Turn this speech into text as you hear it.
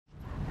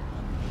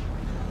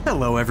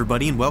Hello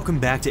everybody and welcome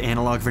back to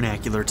Analog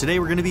Vernacular. Today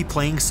we're going to be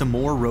playing some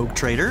more Rogue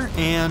Trader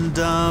and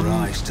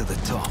rise to the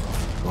top.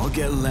 We'll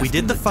get left we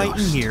did the fight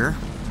in here.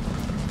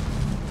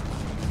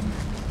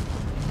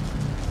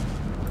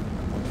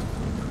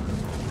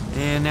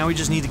 And now we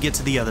just need to get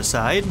to the other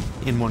side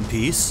in one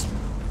piece.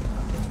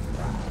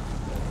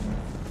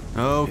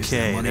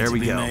 Okay, there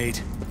we go.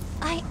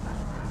 I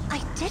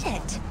did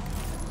it.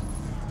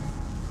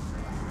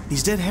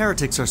 These dead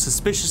heretics are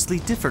suspiciously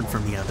different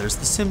from the others.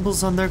 The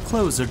symbols on their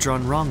clothes are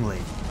drawn wrongly,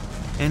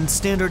 and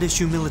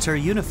standard-issue military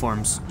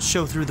uniforms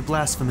show through the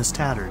blasphemous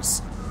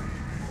tatters.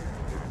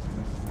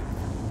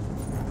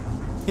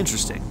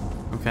 Interesting.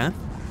 Okay.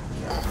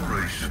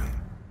 Operation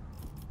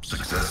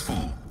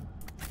successful.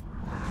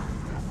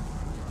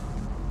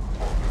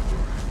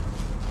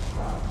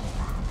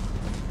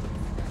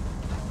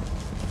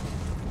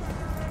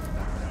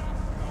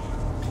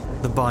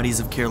 The bodies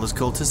of careless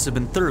cultists have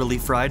been thoroughly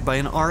fried by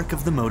an arc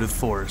of the motive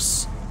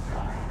force.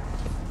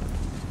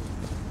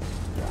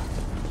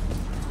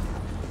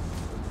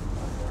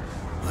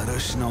 Let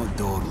us not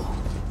dawdle.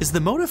 Is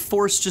the motive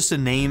force just a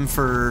name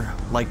for,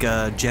 like,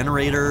 a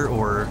generator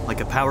or,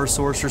 like, a power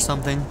source or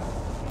something?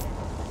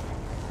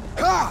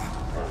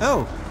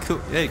 Oh, cool.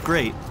 Hey,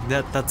 great.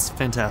 That's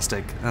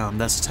fantastic.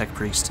 That's a tech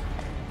priest.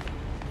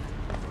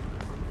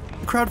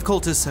 A crowd of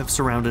cultists have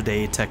surrounded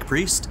a tech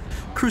priest,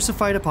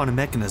 crucified upon a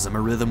mechanism,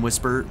 a rhythm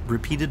whisper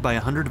repeated by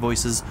 100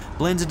 voices,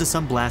 blends into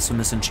some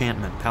blasphemous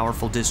enchantment.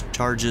 Powerful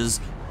discharges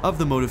of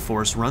the motive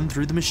force run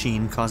through the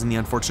machine, causing the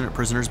unfortunate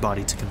prisoner's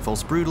body to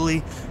convulse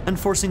brutally and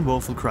forcing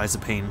woeful cries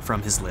of pain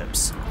from his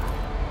lips.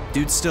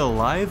 Dude's still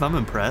alive? I'm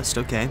impressed.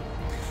 Okay.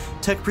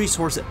 Tech priest's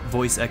hoarse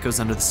voice echoes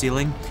under the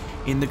ceiling.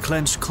 In the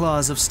clenched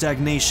claws of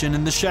stagnation,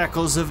 in the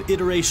shackles of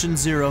iteration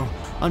zero,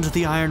 under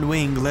the iron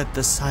wing, let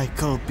the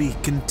cycle be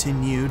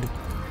continued.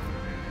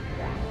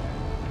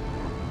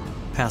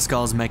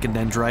 Pascal's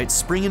mechadendrites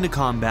spring into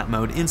combat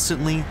mode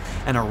instantly,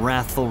 and a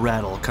wrathful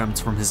rattle comes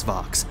from his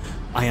vox.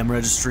 I am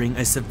registering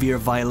a severe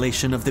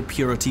violation of the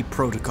purity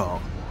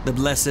protocol. The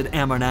blessed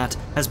Amarnat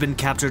has been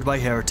captured by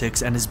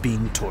heretics and is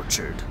being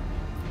tortured.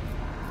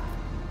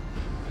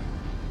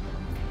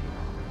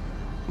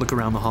 Look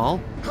around the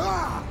hall.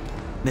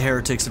 The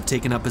heretics have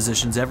taken up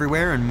positions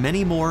everywhere, and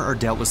many more are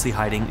doubtlessly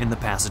hiding in the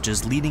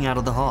passages leading out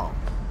of the hall.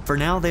 For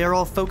now, they are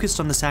all focused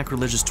on the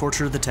sacrilegious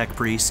torture of the tech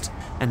priest,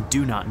 and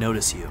do not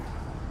notice you.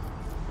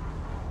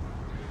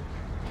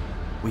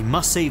 We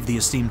must save the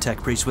esteemed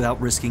tech priest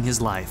without risking his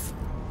life.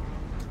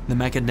 The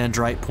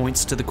mechadendrite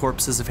points to the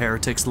corpses of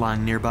heretics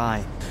lying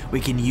nearby.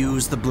 We can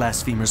use the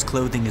blasphemer's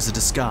clothing as a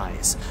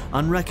disguise.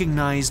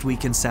 Unrecognized, we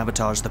can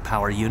sabotage the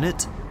power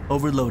unit,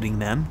 overloading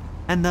them,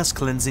 and thus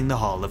cleansing the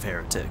hall of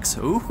heretics.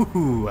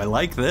 Ooh, I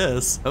like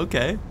this.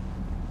 Okay.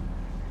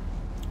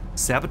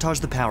 Sabotage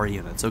the power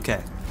units.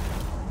 Okay.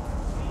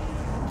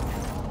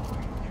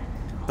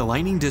 The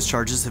lightning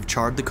discharges have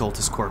charred the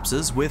cultist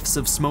corpses. Whiffs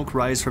of smoke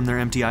rise from their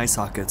empty eye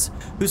sockets,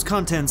 whose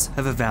contents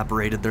have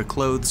evaporated. Their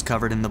clothes,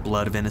 covered in the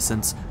blood of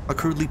innocents, are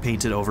crudely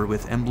painted over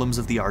with emblems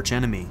of the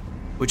archenemy,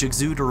 which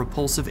exude a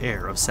repulsive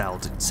air of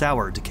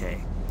sour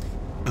decay.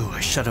 Oh, I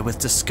shudder with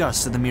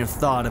disgust at the mere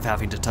thought of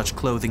having to touch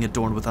clothing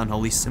adorned with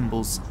unholy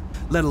symbols,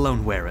 let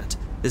alone wear it.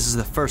 This is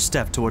the first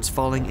step towards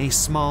falling a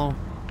small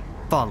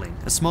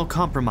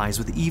compromise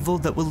with evil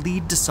that will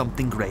lead to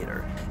something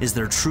greater. Is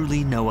there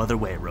truly no other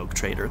way, Rogue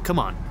Trader? Come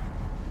on.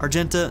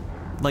 Argenta,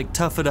 like,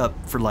 tough it up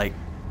for, like,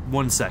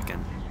 1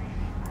 second.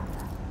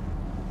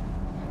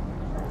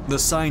 The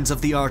signs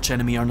of the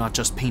archenemy are not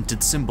just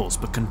painted symbols,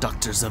 but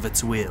conductors of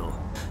its will.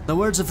 The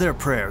words of their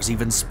prayers,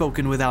 even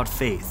spoken without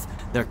faith,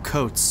 their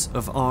coats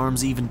of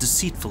arms even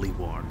deceitfully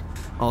worn.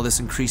 All this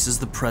increases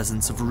the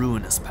presence of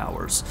ruinous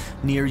powers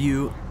near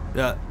you.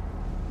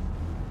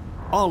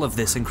 All of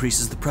this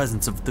increases the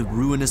presence of the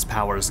ruinous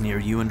powers near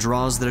you and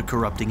draws their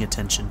corrupting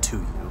attention to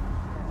you.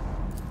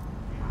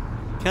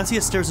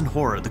 Cassia stares in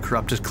horror at the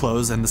corrupted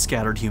clothes and the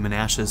scattered human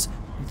ashes.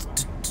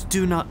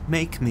 Do not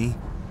make me.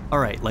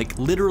 Alright, like,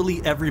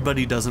 literally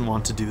everybody doesn't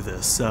want to do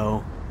this,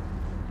 so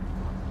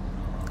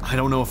I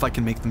don't know if I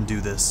can make them do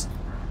this.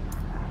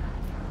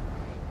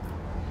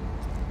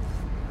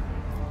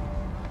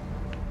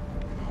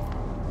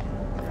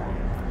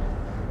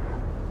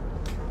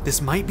 This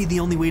might be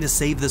the only way to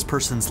save this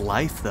person's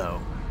life,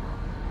 though.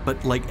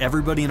 But, like,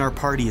 everybody in our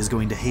party is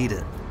going to hate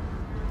it.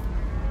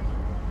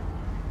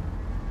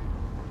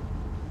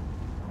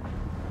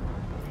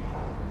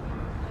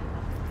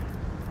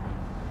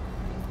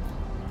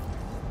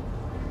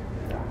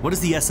 What is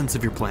the essence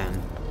of your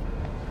plan?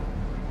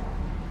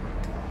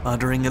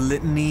 Uttering a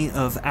litany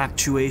of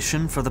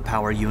actuation for the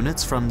power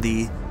units from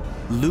the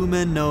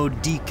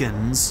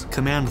Luminodeacon's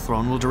command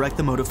throne will direct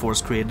the motive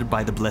force created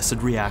by the blessed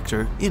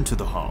reactor into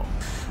the hall.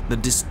 The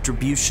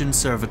distribution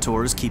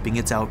servitor is keeping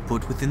its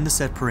output within the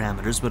set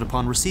parameters, but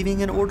upon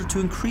receiving an order to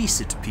increase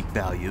it to peak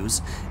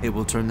values, it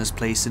will turn this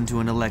place into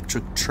an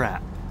electric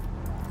trap.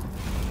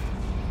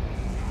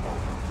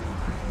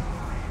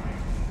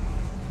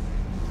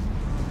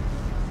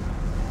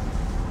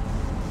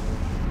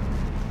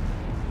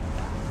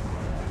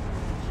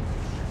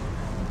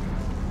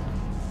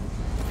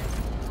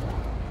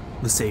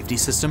 The safety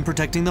system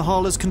protecting the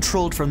hall is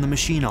controlled from the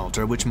machine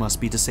altar, which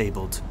must be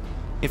disabled.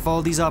 If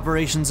all these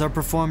operations are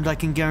performed, I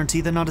can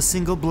guarantee that not a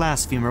single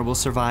blasphemer will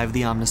survive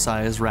the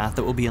Omnissiah's wrath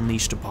that will be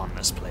unleashed upon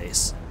this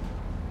place.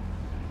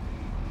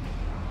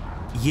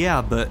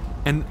 Yeah, but...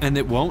 And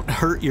it won't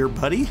hurt your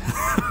buddy?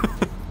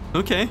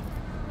 Okay.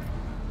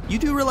 You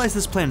do realize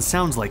this plan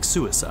sounds like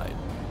suicide.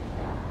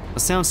 A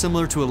sound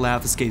similar to a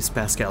laugh escapes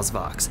Pascal's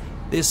vox.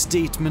 This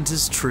statement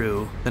is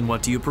true. Then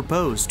what do you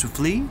propose? To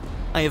flee?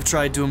 I have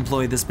tried to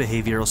employ this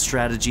behavioral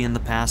strategy in the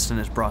past and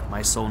it brought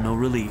my soul no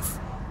relief.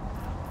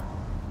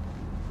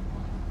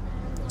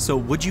 So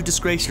would you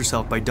disgrace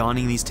yourself by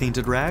donning these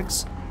tainted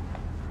rags?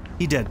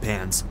 He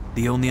deadpans.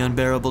 The only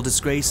unbearable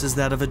disgrace is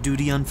that of a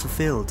duty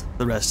unfulfilled.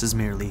 The rest is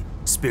merely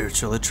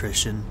spiritual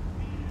attrition.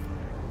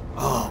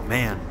 Oh,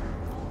 man.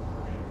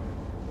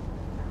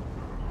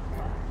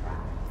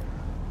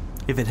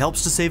 If it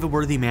helps to save a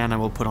worthy man, I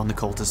will put on the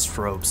cultist's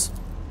robes.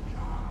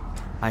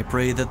 I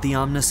pray that the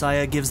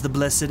Omnissiah gives the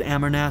blessed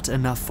Amernat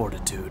enough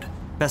fortitude.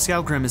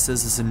 Pascal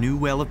grimaces as a new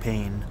wail of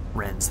pain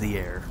rends the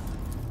air.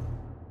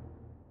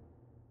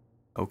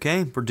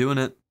 Okay, we're doing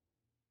it.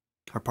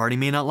 Our party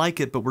may not like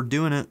it, but we're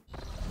doing it.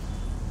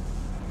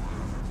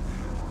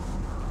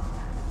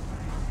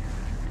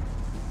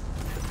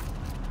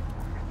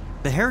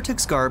 The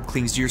heretic's garb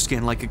clings to your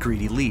skin like a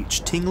greedy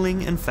leech,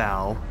 tingling and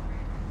foul.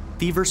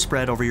 Fever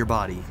spread over your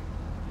body.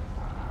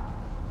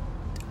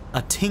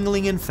 A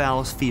tingling and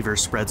foul fever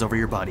spreads over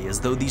your body, as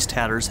though these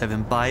tatters have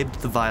imbibed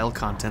the vile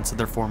contents of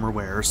their former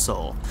wearer's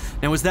soul.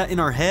 Now, is that in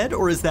our head,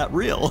 or is that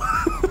real?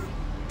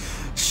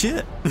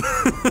 Shit.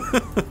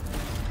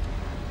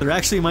 There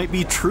actually might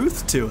be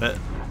truth to it.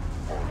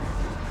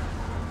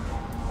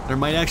 There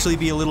might actually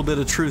be a little bit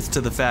of truth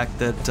to the fact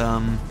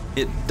that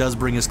it does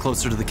bring us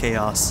closer to the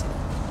chaos.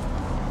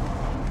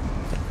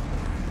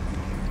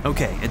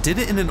 Okay, it did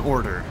it in an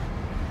order.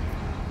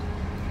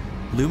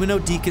 Lumino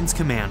Deacon's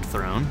command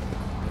throne.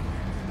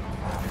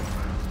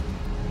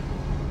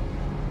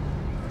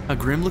 A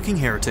grim-looking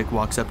heretic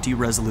walks up to you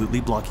resolutely,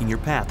 blocking your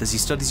path as he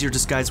studies your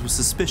disguise with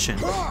suspicion.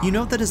 You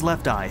note that his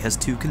left eye has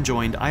 2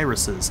 conjoined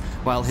irises,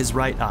 while his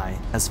right eye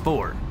has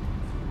 4.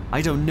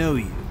 I don't know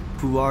you.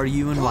 Who are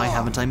you and why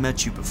haven't I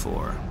met you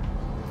before?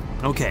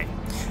 Okay,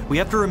 we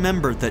have to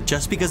remember that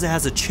just because it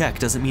has a check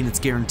doesn't mean it's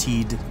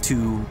guaranteed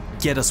to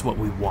get us what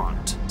we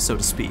want, so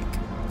to speak.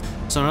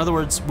 So in other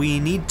words, we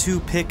need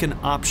to pick an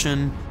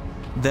option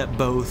that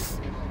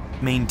both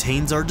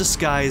maintains our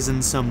disguise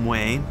in some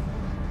way,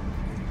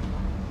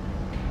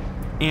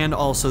 and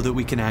also that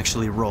we can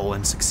actually roll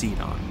and succeed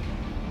on.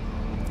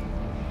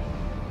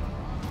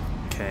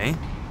 Okay.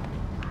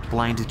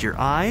 Blinded your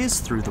eyes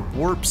through the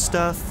warp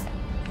stuff.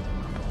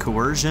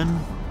 Coercion.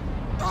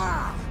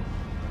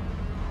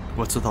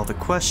 What's with all the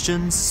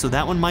questions? So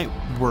that one might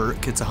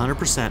work. It's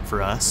 100%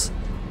 for us.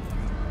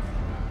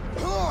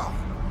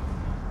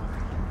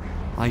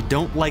 I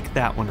don't like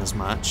that one as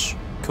much.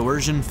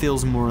 Coercion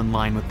feels more in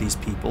line with these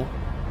people.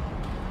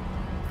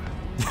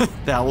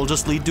 That will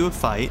just lead to a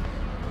fight.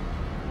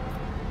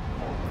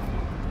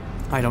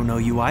 I don't know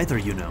you either,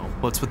 you know.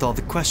 What's with all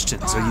the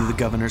questions? Are you the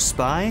governor's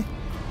spy?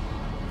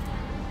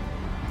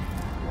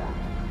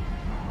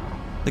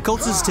 The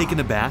cultist is taken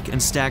aback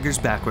and staggers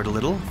backward a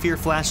little. Fear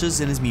flashes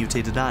in his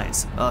mutated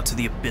eyes. To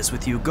the abyss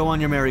with you. Go on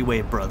your merry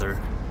way,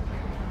 brother.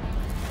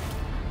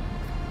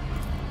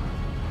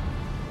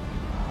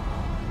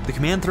 The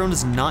command throne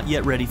is not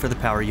yet ready for the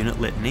power unit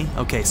litany.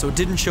 Okay, so it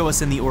didn't show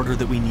us in the order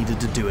that we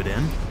needed to do it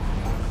in.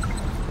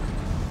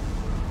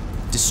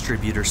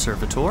 Distributor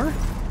Servitor.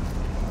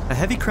 A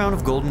heavy crown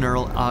of golden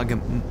Earl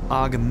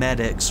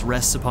Agamedics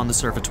rests upon the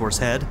servitor's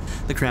head.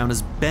 The crown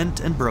is bent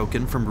and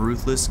broken from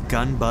ruthless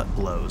gun-butt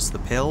blows. The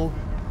pale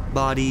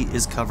body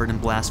is covered in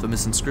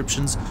blasphemous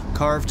inscriptions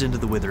carved into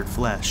the withered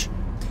flesh.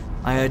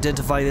 I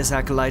identify this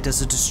acolyte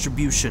as a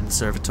distribution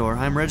servitor.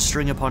 I'm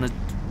registering upon it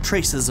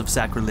traces of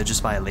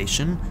sacrilegious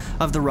violation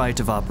of the right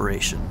of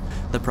operation.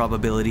 The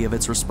probability of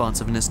its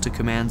responsiveness to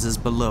commands is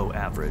below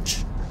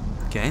average.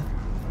 Okay.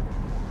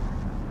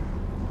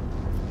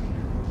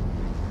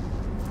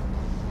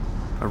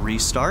 A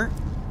restart.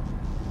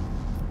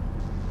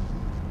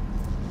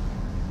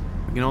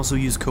 We can also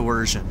use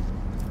coercion.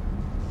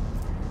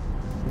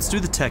 Let's do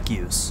the tech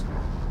use.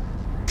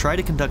 Try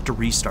to conduct a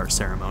restart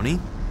ceremony.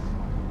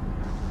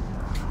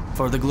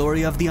 For the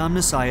glory of the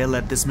Omnissiah,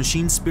 let this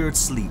machine spirit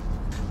sleep,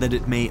 that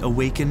it may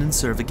awaken and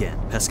serve again.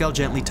 Pascal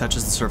gently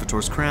touches the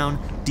servitor's crown,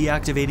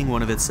 deactivating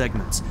one of its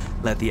segments.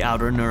 Let the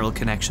outer neural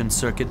connection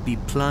circuit be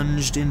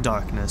plunged in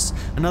darkness.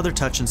 Another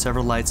touch and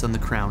several lights on the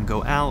crown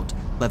go out.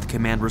 Let the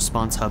command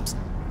response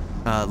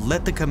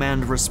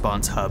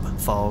hub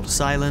fall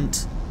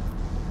silent.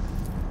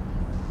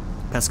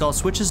 Pascal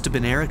switches to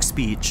Beneric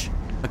speech,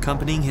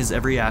 accompanying his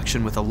every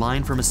action with a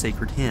line from a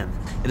sacred hymn.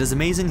 It is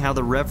amazing how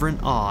the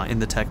reverent awe in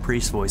the tech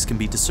priest's voice can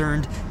be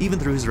discerned even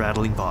through his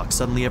rattling box.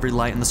 Suddenly every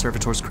light in the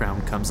servitor's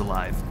crown comes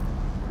alive.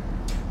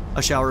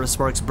 A shower of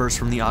sparks bursts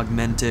from the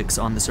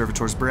augmentics on the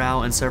servitor's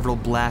brow, and several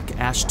black,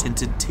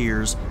 ash-tinted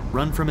tears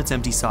run from its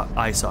empty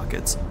eye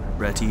sockets,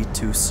 ready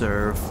to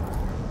serve.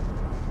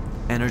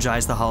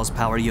 Energize the hall's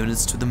power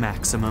units to the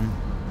maximum.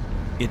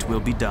 It will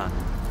be done.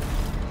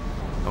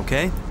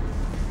 Okay?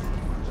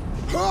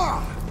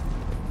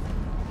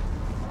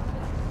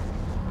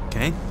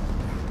 Okay.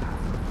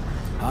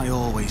 I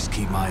always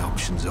keep my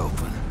options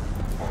open.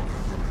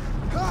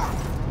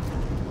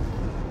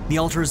 The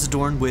altar is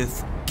adorned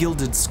with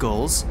gilded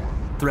skulls.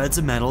 Threads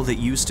of metal that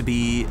used to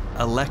be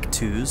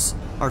electus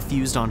are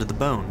fused onto the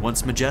bone.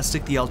 Once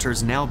majestic, the altar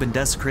has now been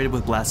desecrated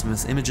with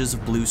blasphemous images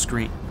of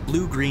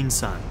blue-green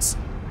suns.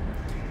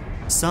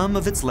 Some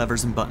of its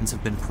levers and buttons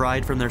have been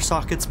pried from their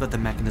sockets, but the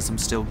mechanism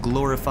still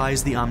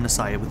glorifies the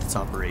Omnissiah with its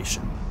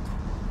operation.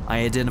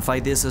 I identify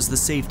this as the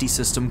safety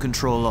system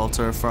control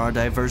altar. For our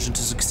diversion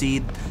to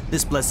succeed,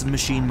 this blessed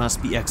machine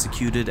must be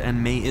executed,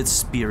 and may its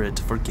spirit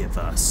forgive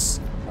us.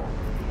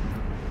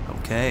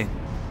 Okay.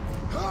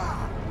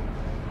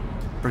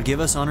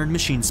 Forgive us, honored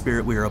machine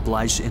spirit, we are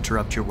obliged to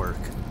interrupt your work.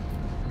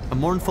 A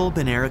mournful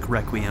Beneric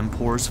requiem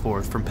pours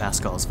forth from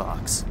Pascal's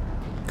vox.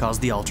 Cause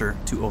the altar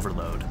to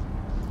overload.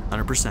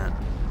 100%.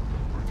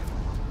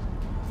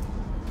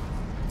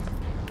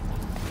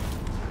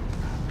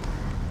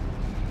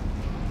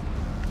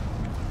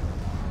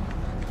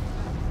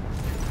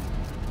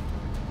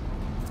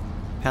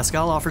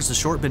 Pascal offers a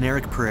short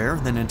Beneric prayer,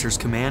 then enters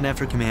command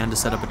after command to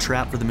set up a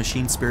trap for the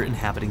machine spirit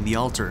inhabiting the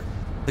altar.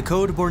 The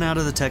code born out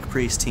of the tech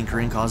priest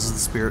tinkering causes the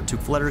spirit to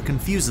flutter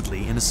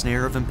confusedly in a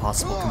snare of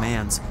impossible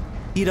commands.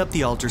 Heat up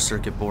the altar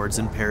circuit boards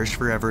and perish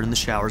forever in the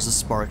showers of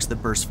sparks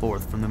that burst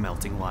forth from the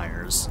melting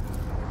wires.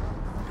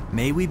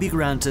 May we be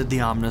granted the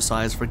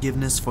Omnissiah's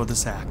forgiveness for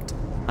this act.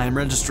 I am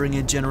registering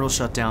a general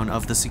shutdown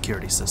of the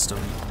security system.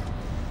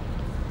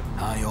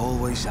 I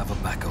always have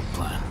a backup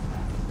plan.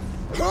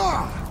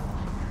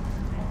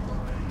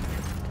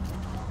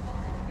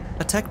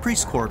 A tech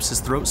priest's corpse, his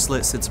throat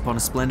slit, sits upon a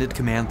splendid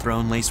command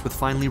throne laced with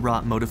finely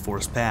wrought motive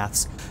force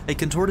paths. A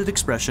contorted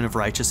expression of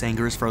righteous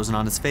anger is frozen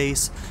on his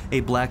face. A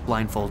black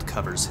blindfold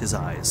covers his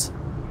eyes.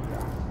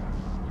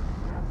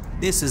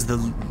 This is the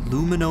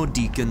Lumino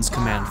Deacon's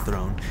command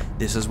throne.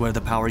 This is where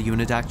the power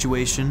unit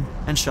actuation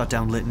and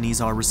shutdown litanies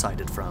are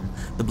recited from.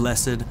 The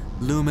blessed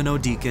Lumino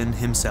Deacon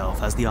himself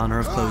has the honor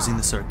of closing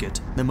the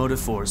circuit. The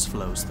motive force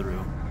flows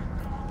through.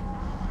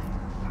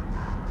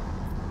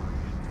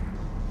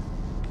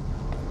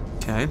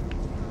 Okay.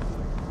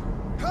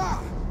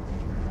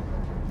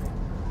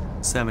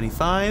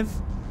 75.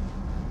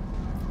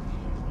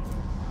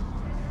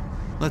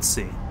 Let's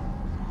see.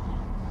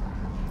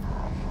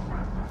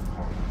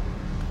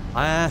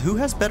 Who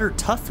has better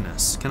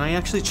toughness? Can I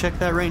actually check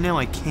that right now?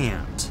 I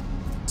can't.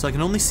 So I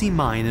can only see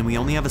mine, and we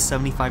only have a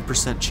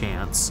 75%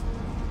 chance.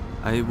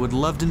 I would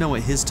love to know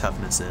what his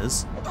toughness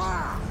is.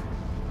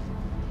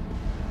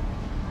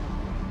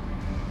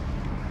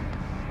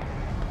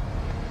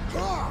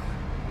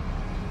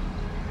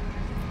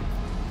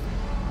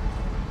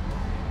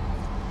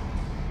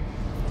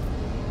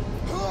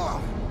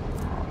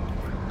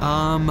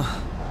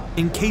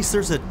 In case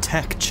there's a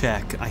tech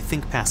check, I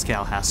think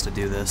Pascal has to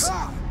do this,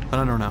 but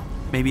I don't know.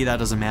 Maybe that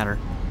doesn't matter.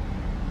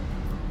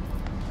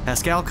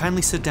 Pascal,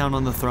 kindly sit down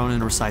on the throne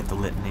and recite the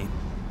litany.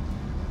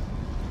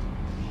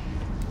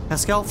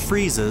 Pascal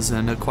freezes,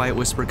 and a quiet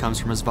whisper comes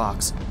from his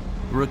vox.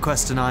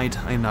 Request denied.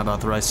 I am not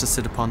authorized to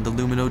sit upon the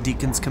Lumino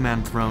Deacon's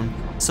command throne.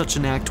 Such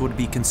an act would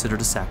be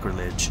considered a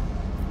sacrilege.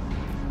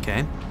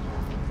 Okay.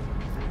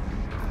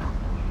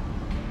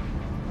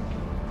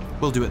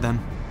 We'll do it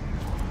then.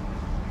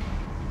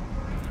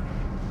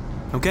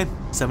 Okay,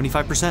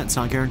 75%, it's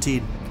not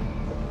guaranteed.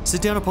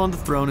 Sit down upon the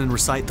throne and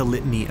recite the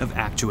litany of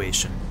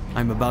actuation.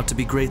 I'm about to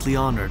be greatly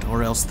honored,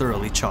 or else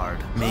thoroughly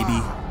charred.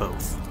 Maybe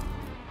both.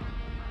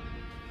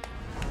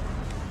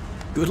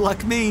 Good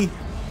luck me!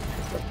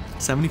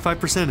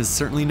 75% is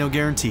certainly no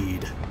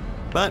guaranteed.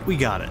 But we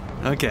got it.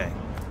 Okay.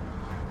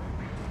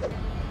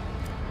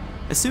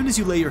 As soon as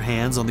you lay your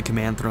hands on the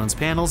command throne's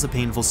panels, a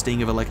painful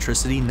sting of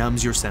electricity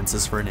numbs your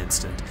senses for an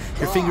instant.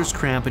 Your fingers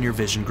cramp and your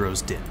vision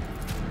grows dim.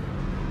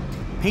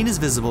 Pain is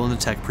visible in the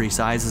tech priest's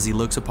eyes as he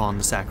looks upon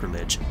the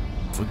sacrilege.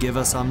 Forgive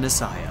us,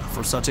 Omnissiah,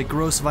 for such a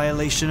gross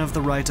violation of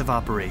the rite of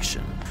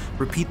operation.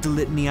 Repeat the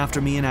litany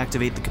after me and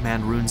activate the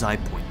command runes I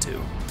point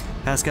to.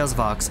 Pascal's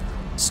vox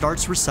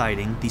starts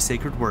reciting the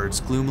sacred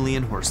words gloomily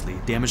and hoarsely.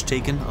 Damage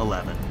taken,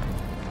 11.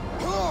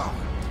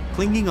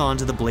 Clinging on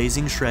to the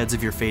blazing shreds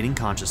of your fading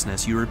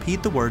consciousness, you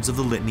repeat the words of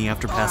the litany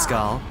after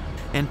Pascal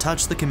and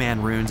touch the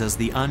command runes as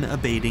the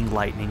unabating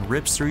lightning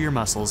rips through your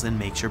muscles and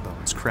makes your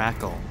bones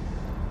crackle.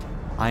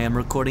 I am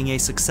recording a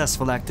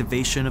successful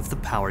activation of the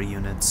power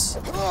units.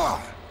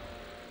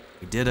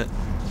 We did it.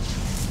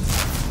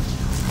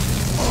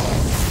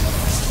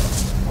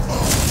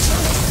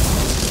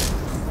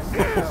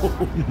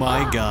 Oh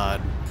my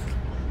god.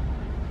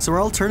 So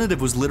our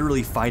alternative was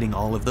literally fighting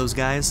all of those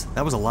guys?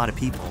 That was a lot of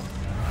people.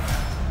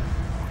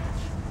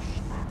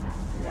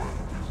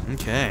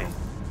 Okay.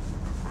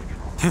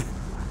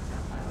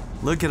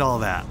 Look at all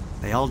that.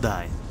 They all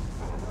die.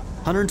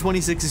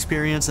 126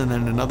 experience and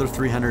then another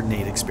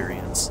 308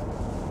 experience.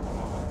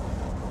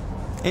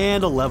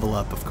 And a level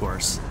up, of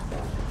course.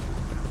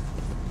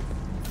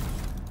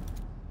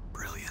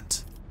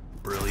 Brilliant.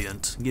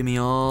 Brilliant. Give me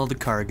all the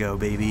cargo,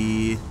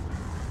 baby.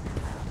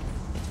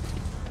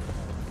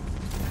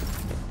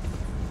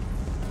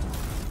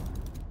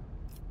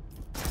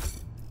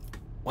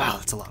 Wow,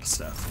 that's a lot of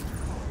stuff.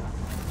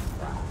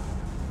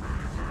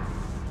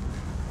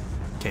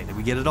 Okay, did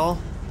we get it all?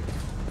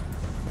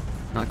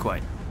 Not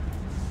quite.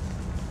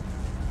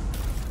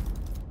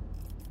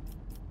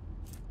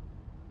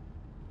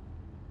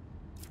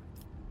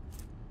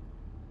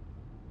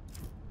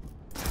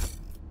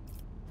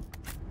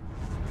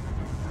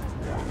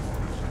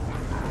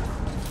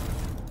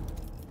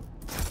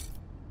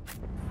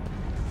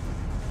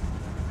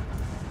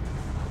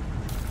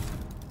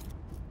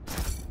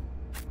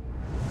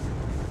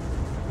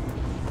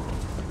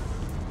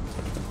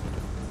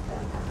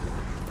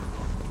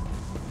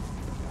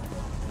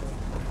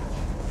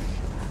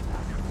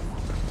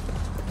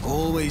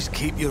 Always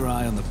keep your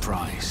eye on the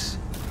prize.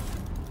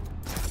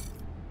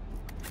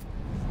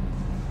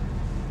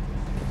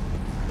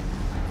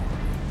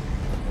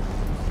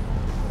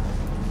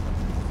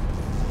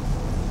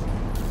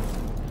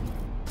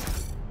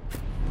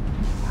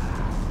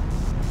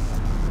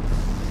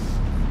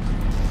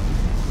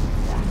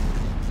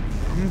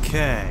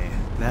 Okay,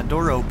 that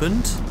door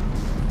opened.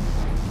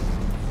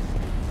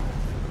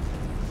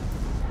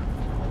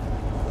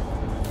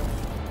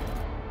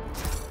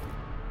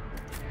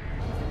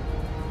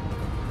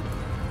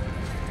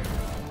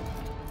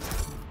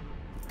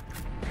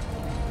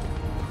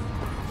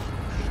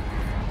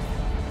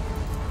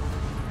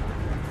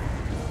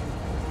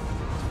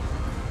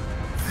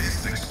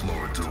 This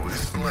explorator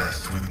is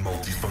blessed with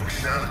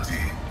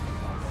multifunctionality.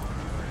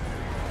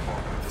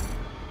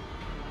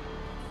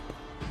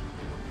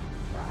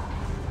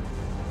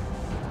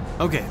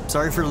 Okay,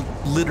 sorry for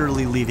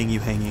literally leaving you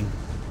hanging.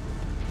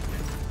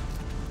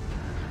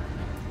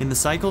 In the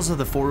cycles of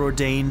the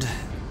foreordained,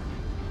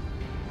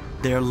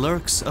 there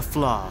lurks a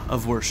flaw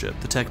of worship.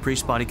 The tech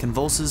priest body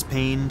convulses,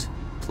 pained,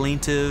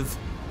 plaintive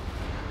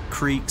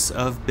creaks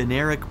of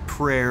Benaric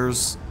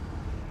prayers.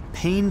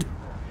 Pained,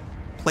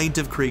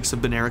 plaintive creaks of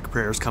Benaric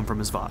prayers come from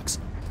his vox.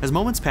 As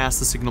moments pass,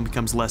 the signal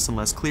becomes less and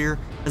less clear,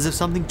 as if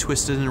something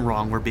twisted and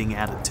wrong were being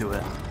added to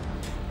it.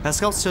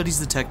 Pascal studies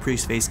the tech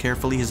priest's face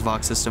carefully. His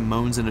vox system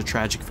moans in a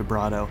tragic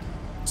vibrato.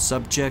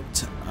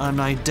 Subject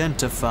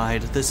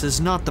unidentified. This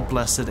is not the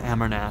blessed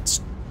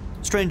Amernat.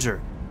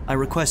 Stranger, I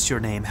request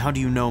your name. How do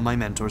you know my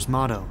mentor's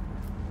motto?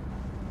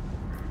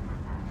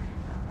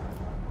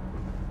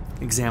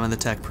 Examine the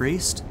tech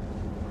priest.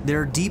 There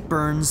are deep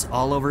burns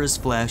all over his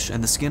flesh,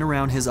 and the skin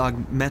around his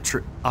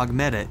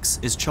augmetics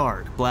is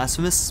charred.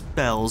 Blasphemous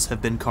spells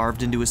have been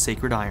carved into his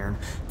sacred iron,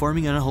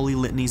 forming unholy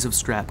litanies of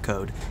scrap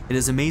code. It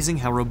is amazing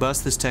how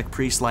robust this tech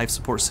priest's life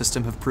support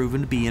system have proven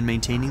to be in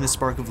maintaining the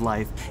spark of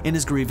life in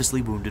his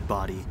grievously wounded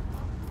body.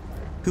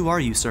 Who are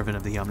you, servant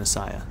of the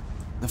Omnissiah?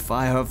 The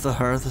fire of the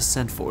hearth has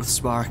sent forth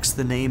sparks.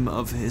 The name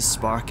of his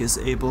spark is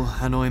Abel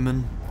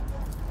Hanoiman.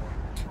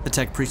 The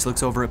tech priest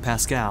looks over at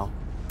Pascal.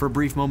 For a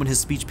brief moment, his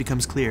speech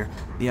becomes clear.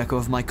 The echo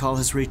of my call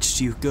has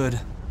reached you. Good.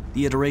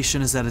 The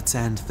iteration is at its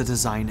end. The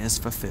design is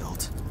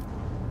fulfilled.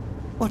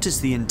 What is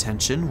the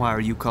intention? Why are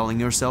you calling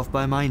yourself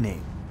by my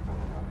name?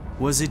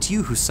 Was it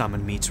you who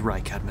summoned me to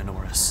Rykat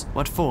Minoris?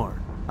 What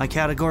for? I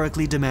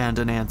categorically demand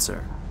an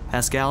answer.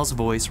 Pascal's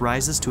voice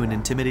rises to an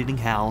intimidating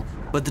howl,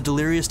 but the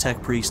delirious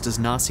tech priest does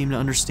not seem to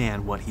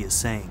understand what he is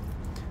saying.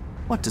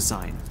 What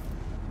design?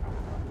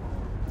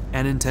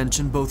 An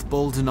intention both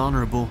bold and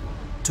honorable.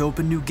 To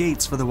open new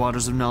gates for the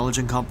waters of knowledge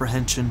and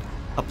comprehension,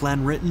 a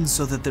plan written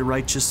so that the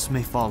righteous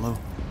may follow,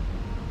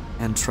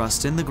 and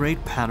trust in the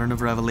great pattern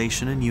of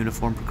revelation and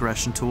uniform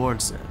progression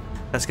towards it.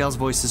 Pascal's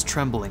voice is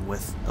trembling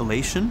with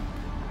elation.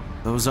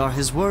 Those are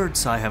his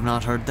words. I have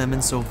not heard them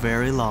in so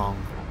very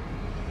long.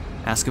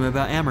 Ask him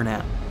about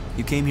Amernat.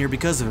 You came here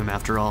because of him,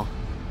 after all.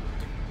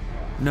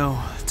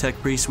 No, tech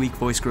priest's weak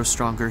voice grows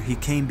stronger. He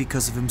came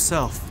because of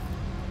himself.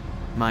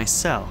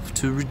 Myself,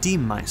 to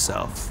redeem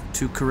myself,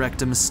 to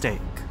correct a mistake.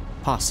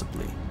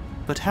 Possibly.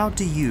 But how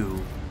do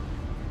you?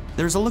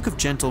 There's a look of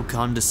gentle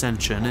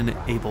condescension in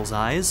Abel's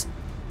eyes.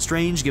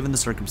 Strange given the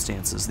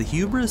circumstances. The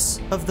hubris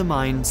of the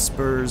mind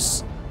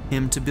spurs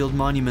him to build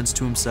monuments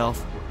to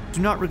himself. Do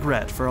not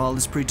regret, for all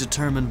is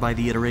predetermined by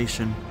the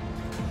iteration.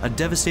 A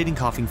devastating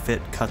coughing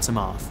fit cuts him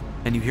off,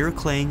 and you hear a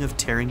clang of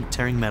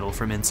tearing metal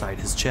from inside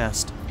his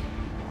chest.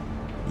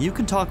 You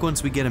can talk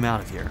once we get him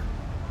out of here.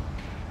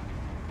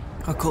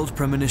 A cold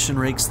premonition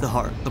rakes the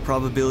heart. The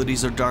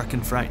probabilities are dark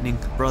and frightening.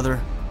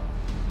 Brother,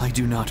 I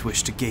do not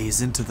wish to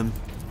gaze into them.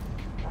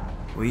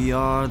 We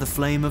are the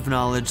flame of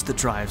knowledge that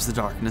drives the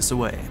darkness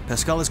away.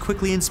 Pascal is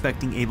quickly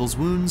inspecting Abel's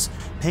wounds,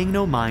 paying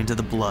no mind to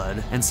the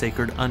blood and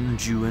sacred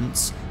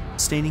unguents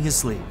staining his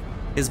sleeve.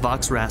 His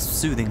vox rasps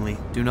soothingly.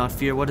 Do not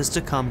fear what is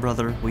to come,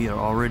 brother. We are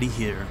already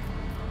here.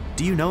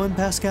 Do you know him,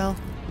 Pascal?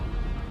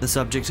 The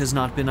subject has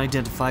not been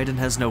identified and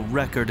has no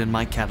record in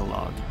my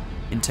catalog.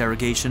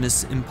 Interrogation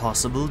is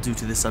impossible due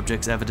to the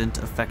subject's evident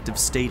affective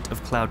state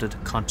of clouded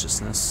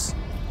consciousness.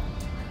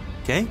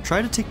 Okay,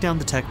 try to take down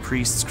the tech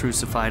priest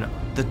crucified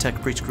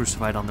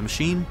on the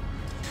machine.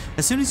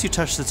 As soon as you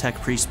touch the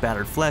tech priest's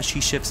battered flesh,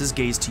 he shifts his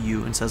gaze to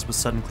you and says with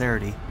sudden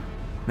clarity,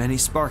 "Many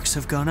sparks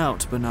have gone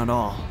out, but not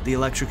all. The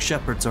electric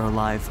shepherds are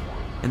alive.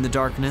 In the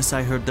darkness,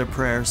 I heard their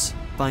prayers.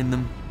 Find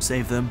them,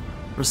 save them,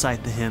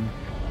 recite the hymn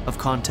of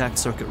contact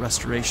circuit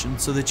restoration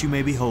so that you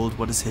may behold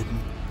what is hidden."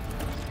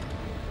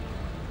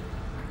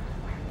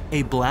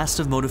 A blast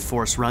of motive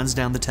force runs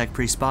down the tech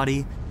priest's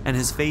body, and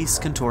his face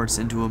contorts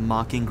into a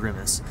mocking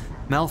grimace.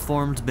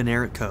 Malformed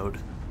binaric code,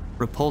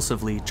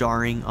 repulsively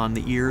jarring on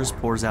the ears,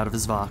 pours out of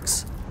his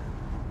vox.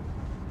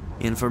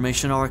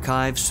 Information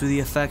archives to the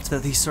effect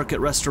that the circuit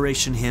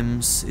restoration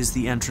hymns is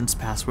the entrance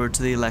password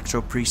to the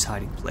electro priest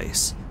hiding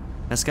place.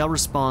 Pascal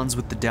responds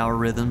with the dour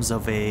rhythms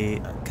of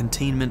a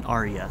containment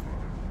aria.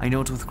 I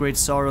note with great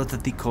sorrow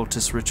that the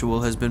cultist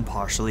ritual has been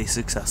partially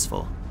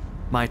successful.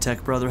 My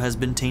tech brother has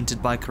been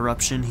tainted by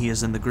corruption. He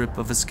is in the grip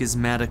of a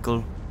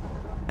schismatical,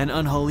 an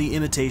unholy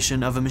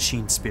imitation of a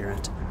machine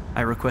spirit.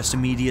 I request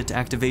immediate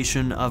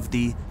activation of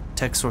the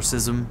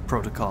Texorcism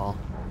protocol.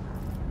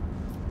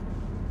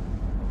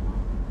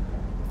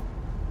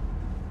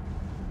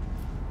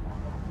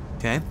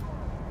 Okay.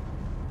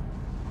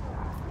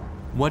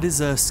 What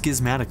is a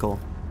schismatical?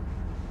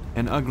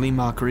 An ugly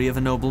mockery of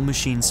a noble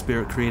machine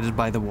spirit created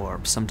by the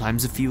warp.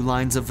 Sometimes a few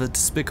lines of a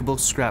despicable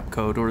scrap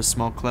code or a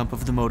small clump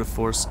of the motive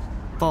force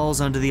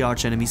falls under the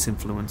archenemy's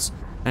influence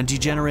and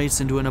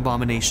degenerates into an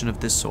abomination of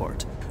this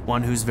sort,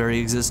 one whose very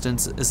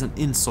existence is an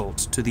insult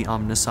to the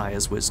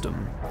Omnissiah's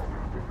wisdom.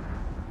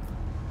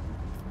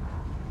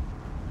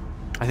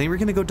 I think we're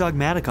gonna go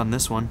dogmatic on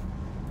this one.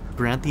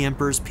 Grant the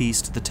Emperor's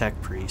peace to the tech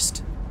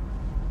priest.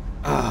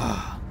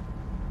 I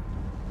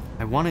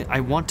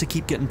want to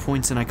keep getting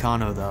points in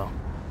Icano though.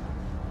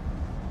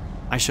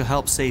 I shall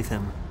help save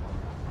him.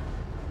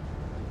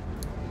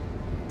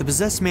 The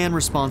possessed man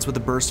responds with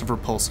a burst of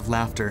repulsive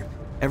laughter.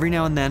 Every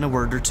now and then a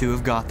word or two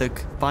of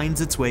Gothic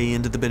finds its way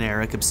into the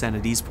binaric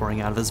obscenities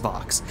pouring out of his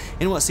vox,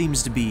 in what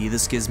seems to be the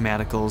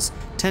schismatical's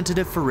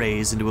tentative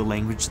forays into a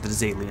language that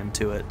is alien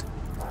to it.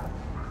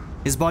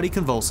 His body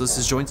convulses,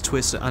 his joints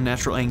twist at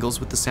unnatural angles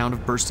with the sound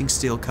of bursting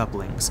steel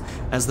couplings.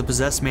 As the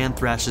possessed man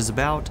thrashes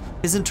about,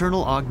 his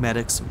internal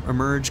augmetics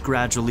emerge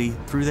gradually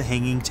through the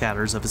hanging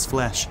tatters of his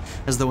flesh,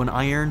 as though an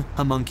iron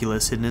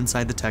homunculus hidden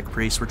inside the tech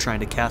priest were trying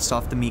to cast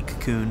off the meat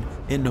cocoon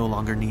it no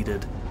longer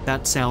needed.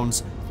 That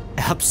sounds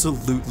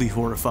absolutely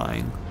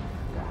horrifying.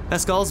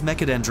 Pascal's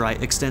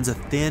mechadendrite extends a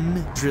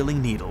thin,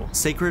 drilling needle.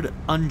 Sacred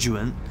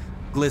unguent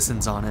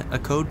glistens on it. A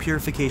code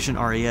purification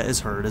aria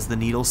is heard as the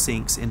needle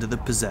sinks into the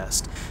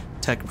possessed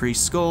tech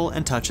priest's skull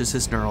and touches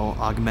his neural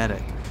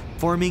augmetic,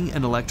 forming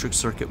an electric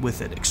circuit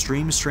with it.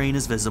 Extreme strain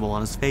is visible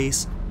on his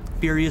face.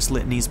 Furious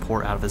litanies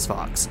pour out of his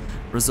vox.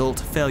 Result: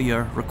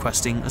 failure,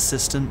 requesting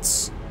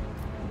assistance.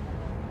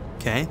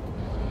 Okay.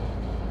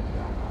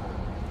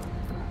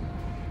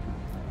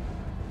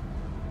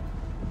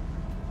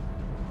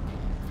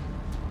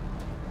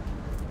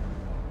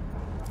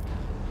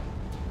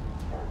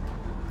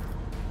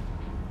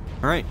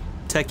 Alright,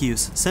 tech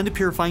use. Send a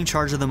purifying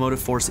charge of the motive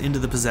force into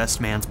the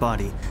possessed man's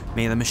body.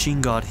 May the machine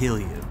god heal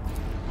you.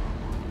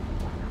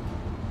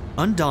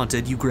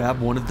 Undaunted, you grab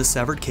one of the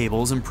severed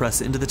cables and press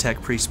it into the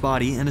tech priest's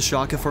body, and a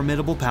shock of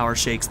formidable power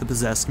shakes the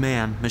possessed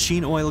man.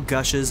 Machine oil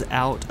gushes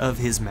out of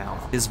his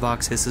mouth. His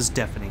vox hisses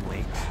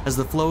deafeningly, as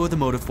the flow of the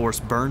motive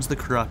force burns the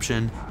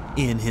corruption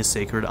in his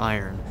sacred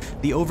iron.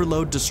 The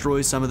overload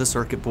destroys some of the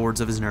circuit boards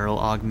of his neural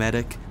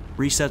augmetic,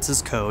 resets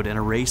his code, and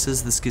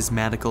erases the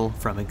schismatical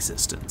from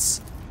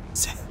existence.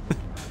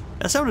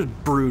 That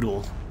sounded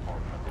brutal.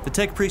 The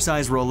tech priest's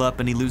eyes roll up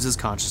and he loses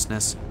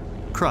consciousness.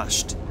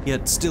 Crushed,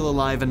 yet still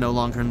alive and no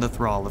longer in the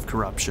thrall of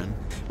corruption.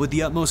 With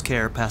the utmost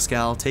care,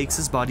 Pascal takes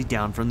his body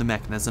down from the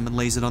mechanism and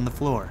lays it on the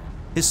floor.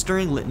 His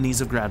stirring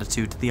litanies of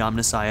gratitude to the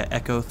Omnissiah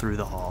echo through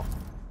the hall.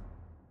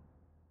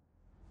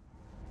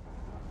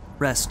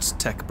 Rest,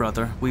 tech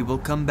brother. We will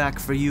come back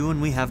for you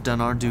when we have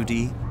done our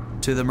duty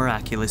to the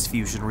miraculous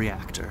fusion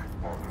reactor.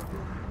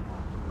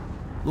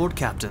 Lord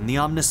Captain, the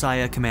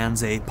Omnissiah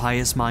commands a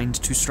pious mind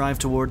to strive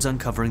towards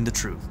uncovering the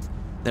truth.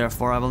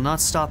 Therefore, I will not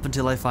stop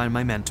until I find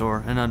my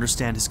mentor and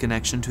understand his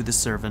connection to the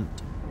servant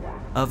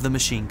of the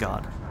machine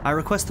god. I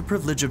request the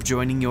privilege of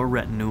joining your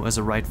retinue as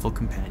a rightful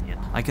companion.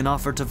 I can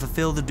offer to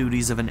fulfill the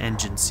duties of an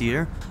engine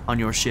seer on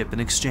your ship in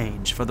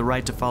exchange for the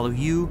right to follow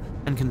you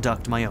and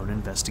conduct my own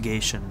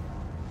investigation.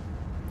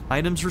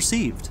 Items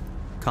received,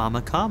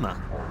 comma,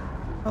 comma.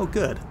 Oh,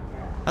 good.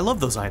 I love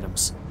those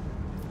items.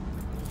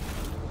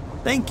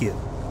 Thank you.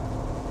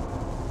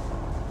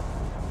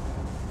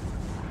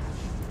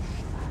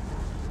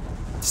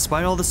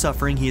 Despite all the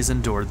suffering he has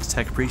endured, the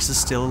tech priest is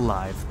still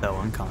alive, though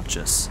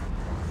unconscious.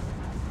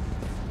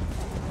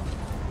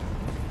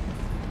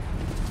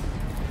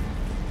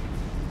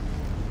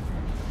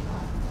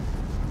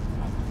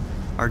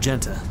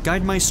 Argenta,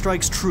 guide my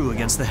strikes true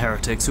against the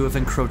heretics who have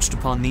encroached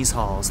upon these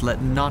halls.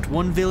 Let not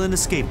one villain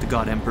escape the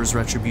God Emperor's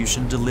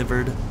retribution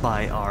delivered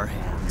by our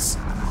hands.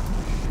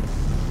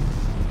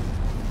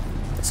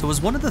 So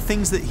was one of the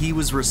things that he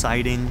was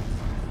reciting,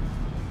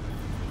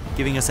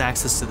 giving us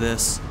access to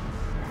this,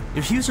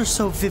 Your hues are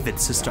so vivid,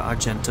 Sister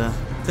Argenta.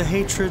 The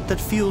hatred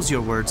that fuels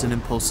your words and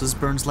impulses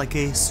burns like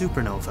a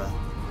supernova.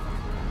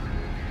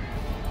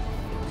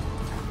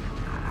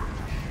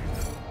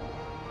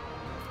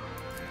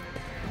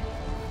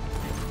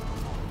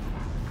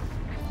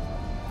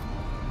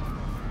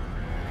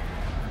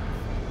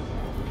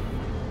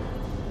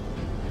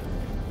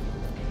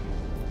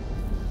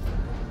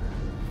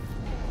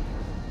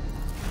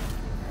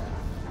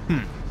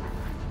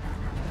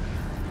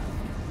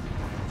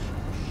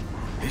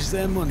 Is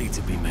there money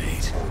to be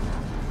made?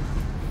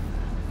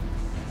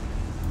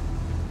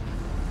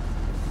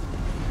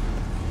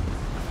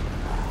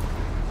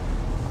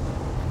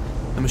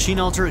 The machine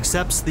altar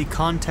accepts the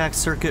contact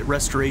circuit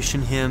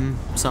restoration hymn,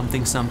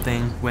 something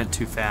something, went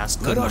too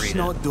fast, Let couldn't us read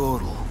not it.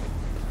 dawdle.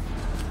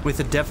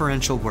 With a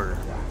deferential whir.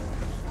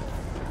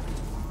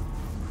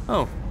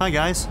 Oh, hi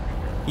guys.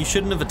 You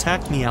shouldn't have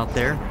attacked me out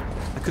there.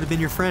 I could have been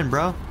your friend,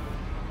 bro.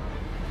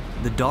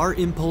 The Dar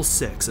Impulse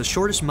 6, a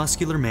shortish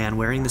muscular man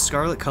wearing the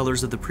scarlet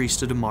colors of the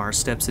priesthood of Mars,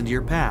 steps into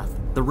your path.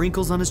 The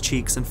wrinkles on his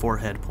cheeks and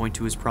forehead point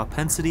to his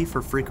propensity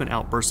for frequent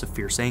outbursts of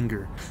fierce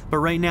anger, but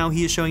right now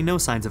he is showing no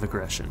signs of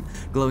aggression.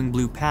 Glowing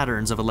blue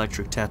patterns of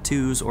electric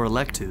tattoos or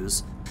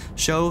electus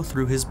show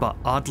through his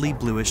oddly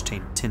bluish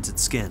tinted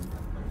skin.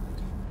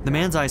 The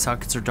man's eye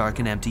sockets are dark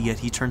and empty, yet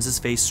he turns his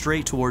face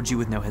straight towards you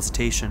with no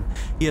hesitation.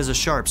 He has a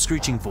sharp,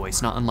 screeching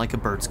voice, not unlike a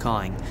bird's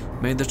cawing.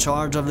 May the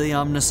charge of the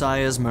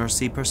Omnissiah's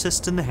mercy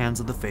persist in the hands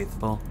of the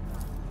faithful.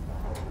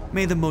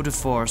 May the motive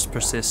force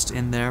persist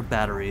in their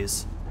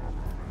batteries.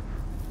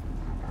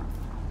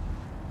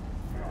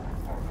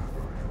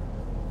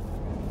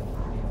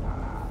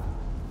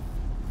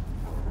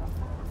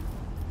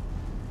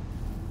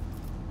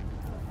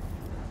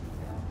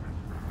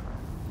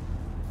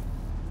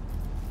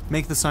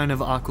 Make the sign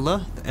of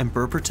Aquila, the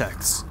Emperor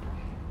protects.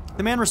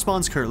 The man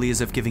responds curtly as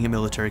if giving a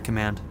military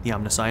command. The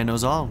Omnissiah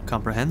knows all,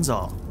 comprehends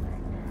all.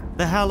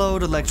 The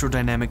hallowed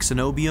electrodynamic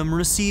cenobium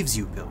receives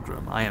you,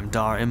 pilgrim. I am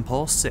Dar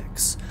Impulse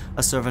 6,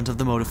 a servant of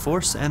the motive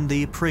force and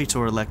the praetor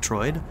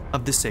electroid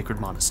of this sacred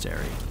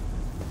monastery.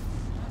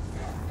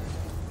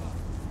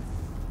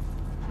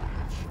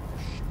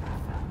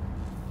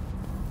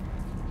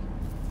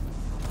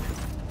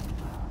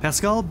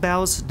 Pascal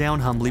bows down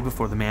humbly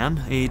before the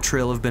man. A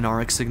trill of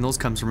binaric signals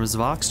comes from his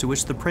vox, to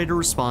which the praetor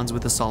responds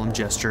with a solemn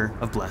gesture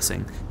of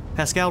blessing.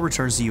 Pascal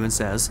returns to you and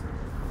says,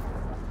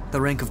 "The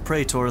rank of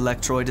praetor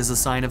electroid is a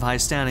sign of high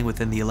standing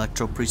within the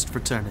electro-priest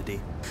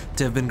fraternity.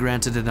 To have been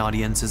granted an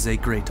audience is a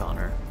great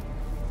honor."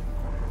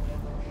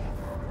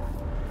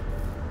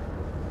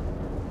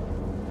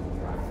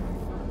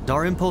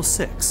 Dar Impulse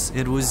 6,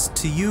 it was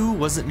to you,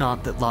 was it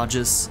not, that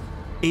Logis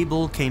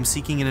Abel came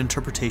seeking an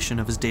interpretation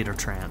of his data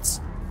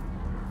trance?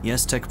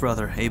 Yes, Tech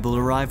Brother, Abel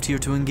arrived here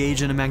to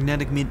engage in a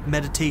magnetic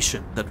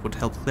meditation that would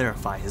help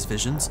clarify his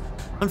visions.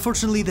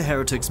 Unfortunately, the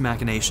heretic's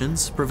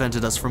machinations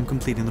prevented us from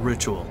completing the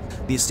ritual.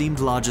 The esteemed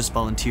Logis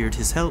volunteered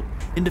his help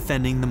in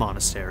defending the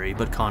monastery,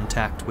 but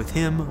contact with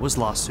him was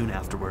lost soon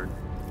afterward.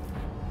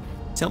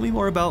 Tell me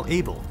more about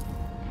Abel.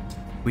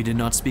 We did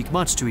not speak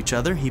much to each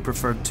other. He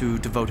preferred to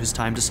devote his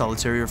time to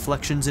solitary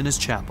reflections in his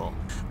chapel.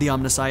 The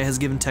Omnissiah has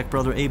given Tech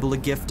Brother Abel a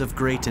gift of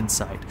great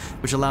insight,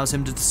 which allows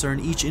him to discern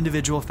each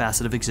individual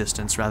facet of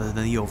existence rather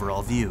than the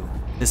overall view.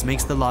 This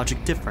makes the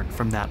logic different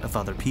from that of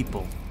other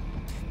people.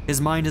 His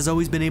mind has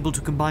always been able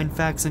to combine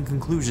facts and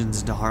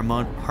conclusions into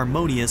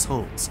harmonious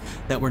wholes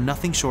that were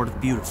nothing short of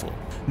beautiful.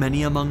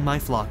 Many among my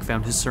flock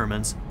found his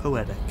sermons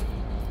poetic.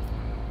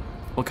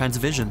 What kinds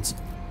of visions?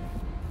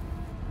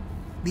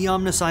 The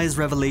Omnissiah's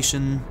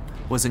revelation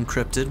was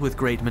encrypted with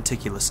great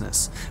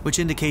meticulousness, which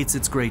indicates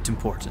its great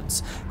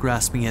importance.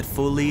 Grasping it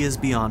fully is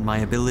beyond my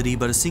ability,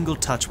 but a single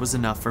touch was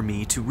enough for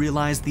me to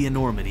realize the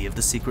enormity of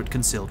the secret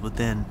concealed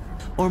within.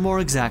 Or more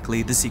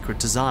exactly, the secret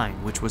design,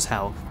 which was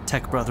how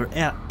Tech Brother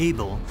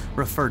Abel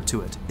referred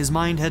to it. His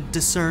mind had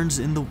discerned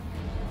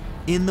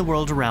in the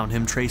world around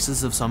him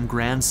traces of some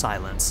grand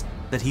silence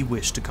that he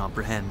wished to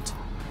comprehend.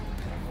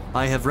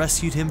 I have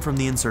rescued him from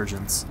the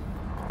insurgents.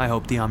 I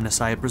hope the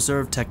Omnissiah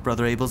preserved Tech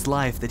Brother Abel's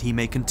life that he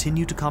may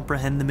continue to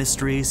comprehend the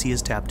mysteries he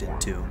has tapped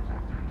into.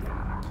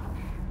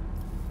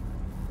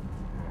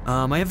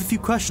 I have a few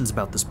questions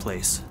about this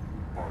place.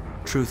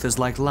 Truth is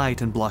like light,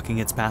 and blocking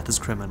its path is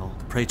criminal.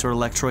 The Praetor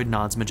Electroid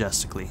nods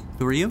majestically.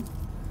 Who are you?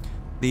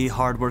 The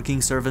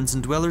hard-working servants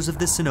and dwellers of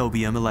this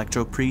cenobium,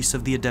 electro-priests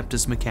of the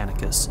Adeptus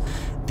Mechanicus.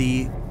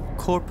 The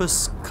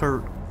Corpus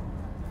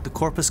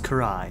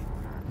Cari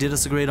did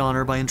us a great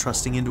honor by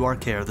entrusting into our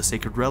care the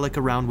sacred relic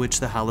around which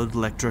the hallowed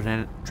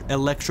electrodynamic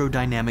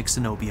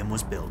cenobium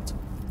was built.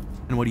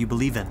 And what do you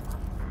believe in?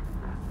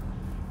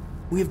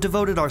 We have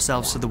devoted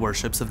ourselves to the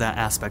worships of that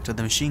aspect of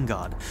the machine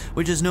god,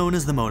 which is known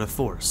as the motive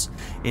force.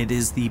 It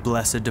is the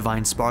blessed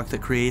divine spark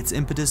that creates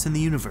impetus in the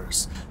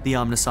universe. The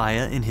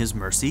Omnissiah, in his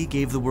mercy,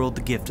 gave the world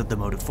the gift of the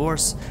motive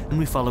force, and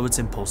we follow its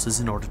impulses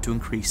in order to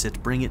increase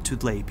it, bring it to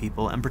lay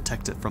people, and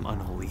protect it from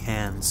unholy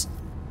hands.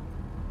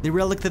 The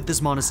relic that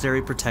this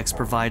monastery protects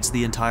provides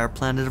the entire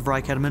planet of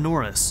Rykad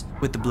Minoris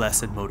with the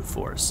blessed motive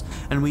force,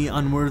 and we,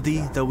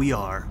 unworthy though we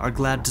are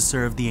glad to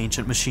serve the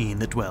ancient machine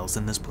that dwells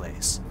in this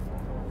place.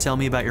 Tell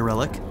me about your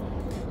relic.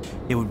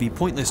 It would be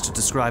pointless to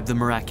describe the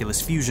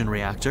miraculous fusion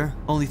reactor.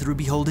 Only through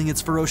beholding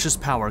its ferocious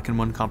power can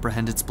one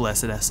comprehend its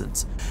blessed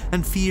essence,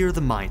 and fear the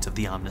might of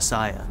the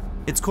Omnissiah.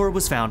 Its core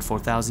was found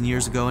 4,000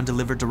 years ago and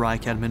delivered to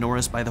Rykad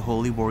Minoris by the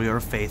holy warrior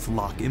of faith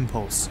Locke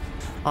Impulse.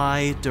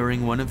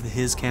 During one of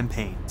his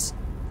campaigns.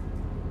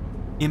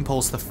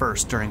 Impulse the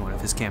First during one of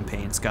his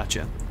campaigns,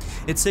 gotcha.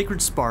 Its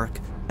sacred spark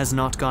has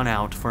not gone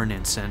out for an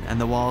instant, and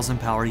the walls and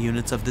power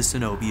units of the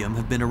Cenobium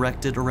have been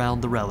erected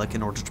around the relic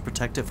in order to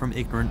protect it from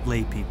ignorant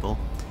lay people,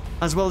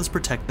 as well as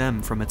protect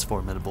them from its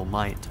formidable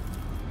might.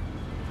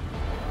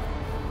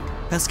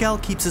 Pascal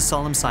keeps his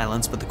solemn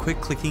silence, but the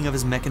quick clicking of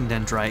his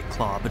mechandendrite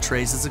claw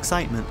betrays his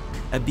excitement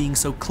at being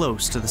so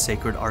close to the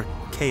sacred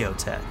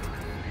archaeotech.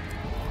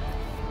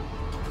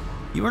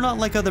 You are not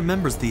like other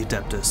members of the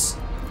Adeptus.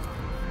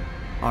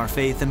 Our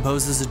faith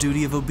imposes a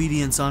duty of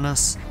obedience on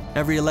us.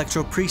 Every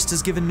Electro Priest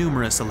is given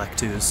numerous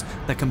Electus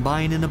that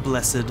combine in a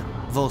blessed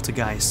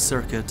Voltagheist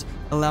circuit,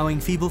 allowing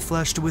feeble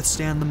flesh to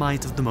withstand the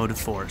might of the motive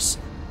force.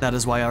 That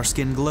is why our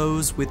skin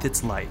glows with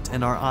its light,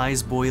 and our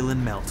eyes boil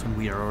and melt when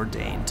we are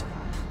ordained.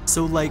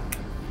 So, like,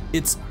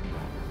 it's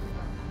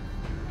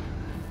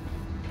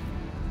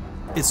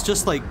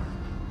just like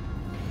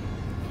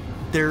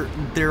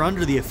they're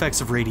under the effects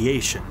of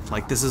radiation.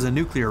 Like, this is a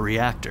nuclear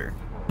reactor.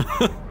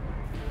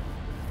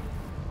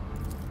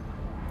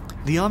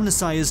 The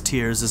Omnissiah's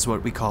tears is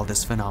what we call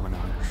this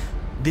phenomenon.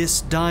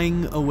 This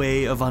dying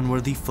away of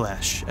unworthy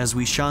flesh. As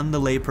we shun the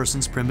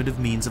layperson's primitive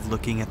means of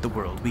looking at the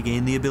world, we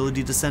gain the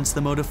ability to sense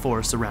the motive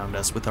force around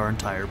us with our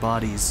entire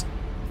bodies.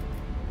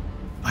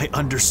 I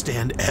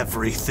understand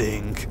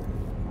everything.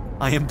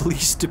 I am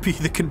pleased to be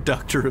the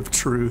conductor of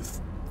truth.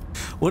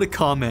 What a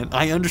comment.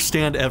 I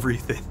understand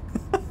everything.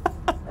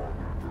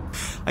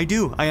 I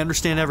do. I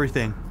understand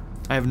everything.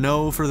 I have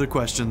no further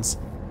questions.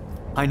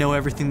 I know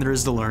everything there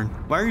is to learn.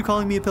 Why are you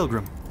calling me a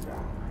pilgrim?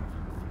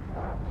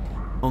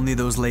 Only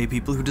those lay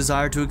people who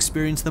desire to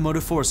experience the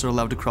motive force are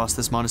allowed to cross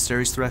this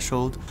monastery's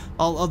threshold.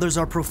 All others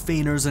are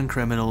profaners and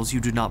criminals. You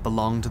do not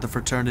belong to the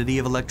fraternity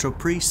of Electro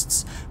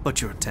Priests,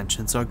 but your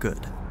intentions are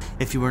good.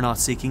 If you were not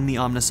seeking the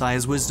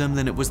Omnissiah's wisdom,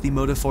 then it was the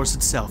motive force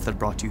itself that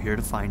brought you here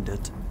to find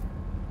it.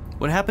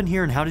 What happened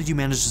here and how did you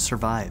manage to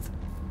survive?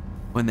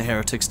 When the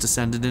heretics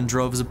descended in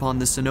droves upon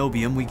the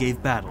Cenobium, we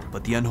gave battle,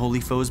 but the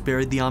unholy foes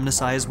buried the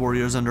Omnissiah's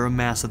warriors under a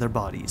mass of their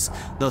bodies,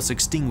 thus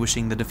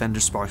extinguishing the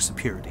Defender's sparks of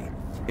purity.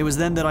 It was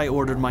then that I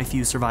ordered my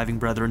few surviving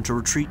brethren to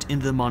retreat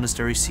into the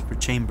monastery's secret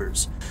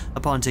chambers.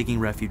 Upon taking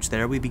refuge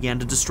there, we began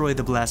to destroy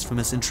the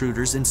blasphemous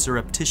intruders in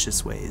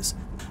surreptitious ways.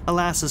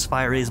 Alas, as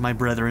fiery as my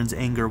brethren's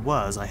anger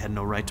was, I had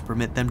no right to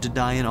permit them to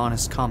die in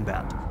honest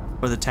combat,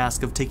 for the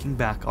task of taking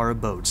back our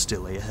abode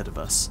still lay ahead of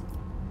us.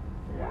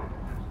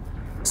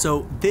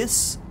 So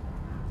the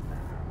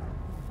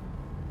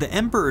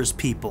Emperor's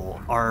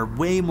people are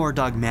way more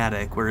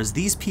dogmatic, whereas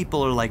these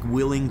people are like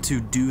willing to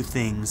do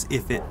things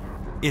if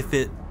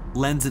it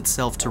lends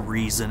itself to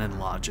reason and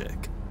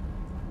logic.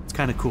 It's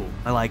kind of cool.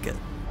 I like it.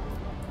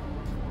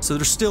 So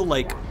they're still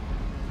like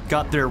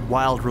got their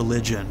wild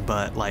religion,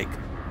 but like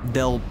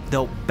they'll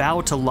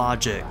bow to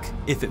logic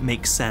if it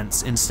makes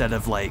sense instead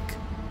of like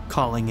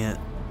calling it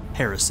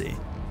heresy.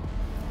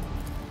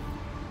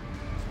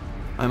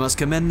 I must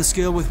commend the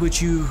skill with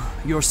which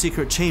your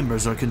secret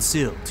chambers are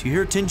concealed. You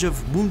hear a tinge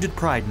of wounded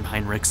pride in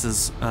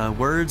Heinrich's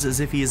words, as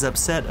if he is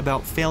upset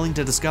about failing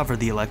to discover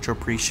the Electro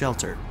Priest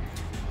shelter.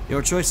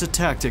 Your choice of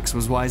tactics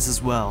was wise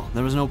as well.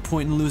 There was no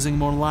point in losing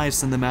more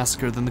lives in the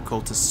massacre than the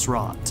cultists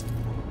wrought.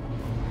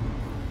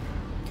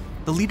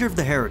 The leader of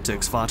the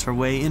heretics fought her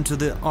way into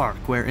the Ark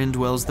wherein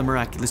dwells the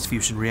miraculous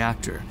fusion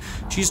reactor.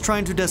 She is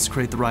trying to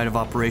desecrate the rite of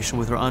operation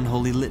with her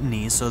unholy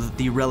litany so that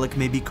the relic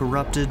may be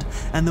corrupted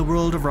and the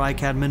world of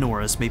Rykad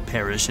Minoris may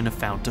perish in a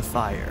fount of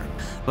fire.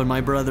 But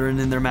my brethren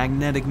in their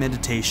magnetic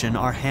meditation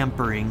are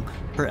hampering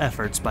her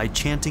efforts by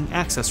chanting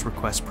access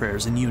request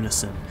prayers in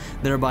unison,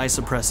 thereby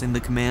suppressing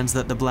the commands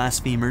that the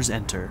blasphemers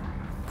enter.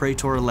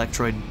 Praetor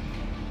Electroid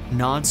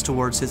nods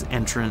towards his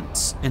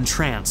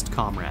entranced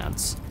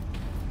comrades.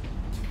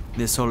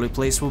 This holy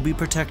place will be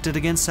protected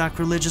against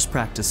sacrilegious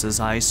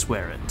practices, I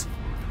swear it.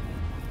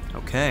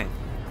 Okay.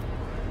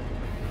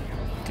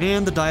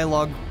 And the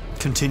dialogue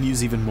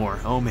continues even more.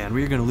 Oh man,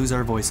 we're gonna lose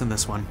our voice in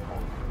this one.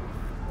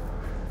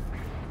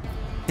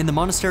 In the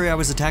monastery, I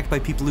was attacked by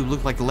people who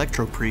looked like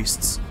Electro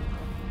Priests.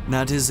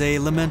 That is a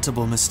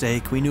lamentable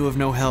mistake. We knew of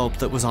no help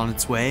that was on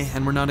its way,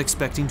 and were not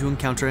expecting to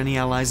encounter any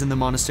allies in the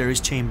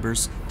monastery's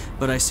chambers.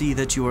 But I see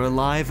that you are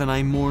alive, and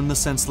I mourn the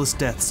senseless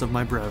deaths of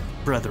my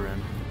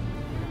brethren.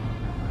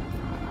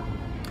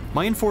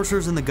 My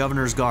enforcers and the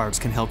governor's guards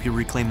can help you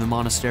reclaim the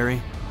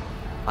monastery.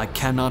 I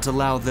cannot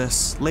allow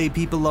this. Lay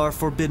people are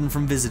forbidden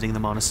from visiting the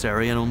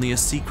monastery, and only a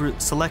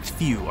select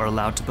few are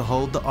allowed to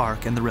behold the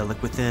Ark and the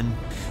relic within.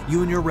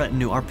 You and your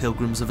retinue are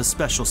pilgrims of a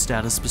special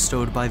status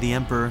bestowed by the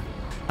Emperor.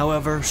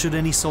 However, should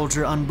any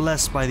soldier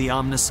unblessed by the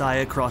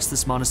Omnissiah cross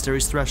this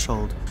monastery's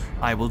threshold,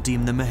 I will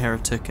deem them a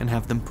heretic and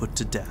have them put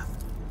to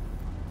death.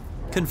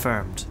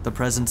 Confirmed. The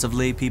presence of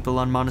lay people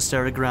on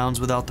monastery grounds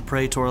without the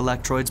Praetor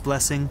Electroid's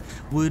blessing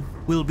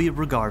will be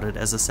regarded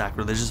as a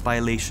sacrilegious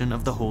violation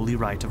of the holy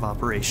rite of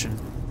operation.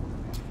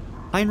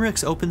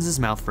 Heinrichs opens his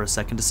mouth for a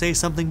second to say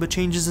something, but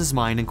changes his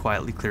mind and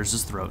quietly clears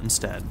his throat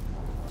instead.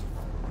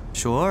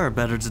 Sure,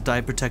 better to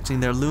die protecting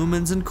their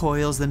lumens and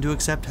coils than to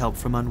accept help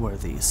from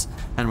unworthies,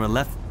 and we're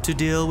left to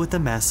deal with the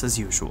mess as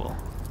usual.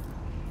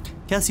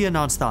 Cassia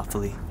nods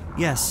thoughtfully.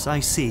 Yes, I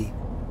see.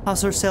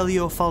 House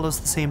Celio follows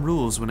the same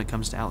rules when it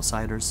comes to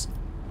outsiders.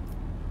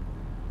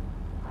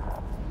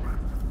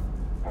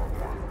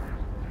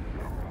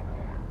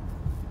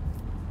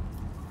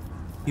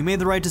 You made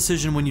the right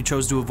decision when you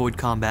chose to avoid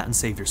combat and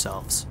save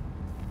yourselves.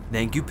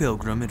 Thank you,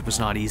 Pilgrim. It was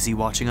not easy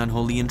watching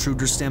unholy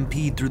intruders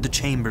stampede through the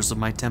chambers of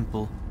my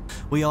temple.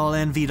 We all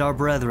envied our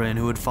brethren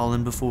who had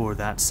fallen before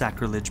that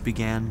sacrilege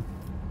began.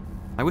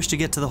 I wish to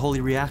get to the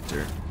holy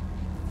reactor.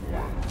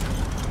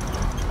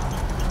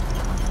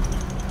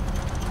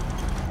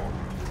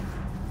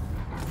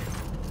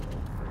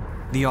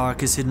 The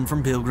Ark is hidden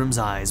from Pilgrim's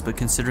eyes, but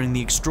considering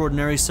the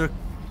extraordinary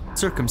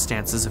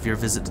circumstances of your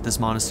visit to this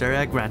monastery,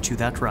 I grant you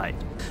that right.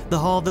 The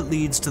hall that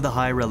leads to the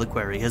High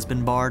Reliquary has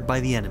been barred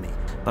by the enemy,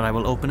 but I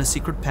will open a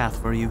secret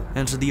path for you.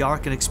 Enter the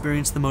Ark and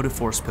experience the motive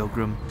force,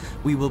 Pilgrim.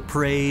 We will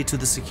pray to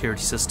the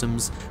security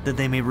systems that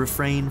they may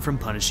refrain from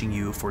punishing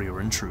you for your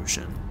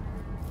intrusion.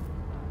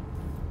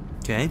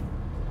 Okay.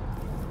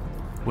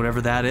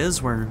 Whatever that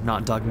is, we're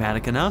not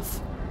dogmatic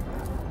enough.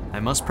 I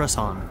must press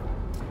on.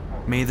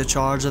 May the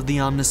charge of the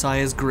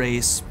Omnissiah's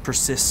grace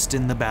persist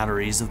in the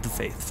batteries of the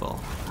faithful.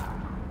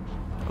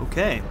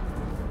 Okay.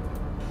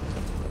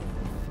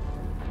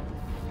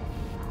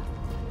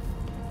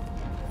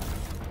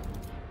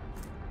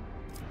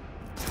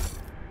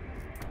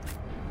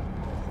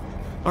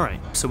 Alright,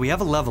 so we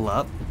have a level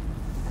up.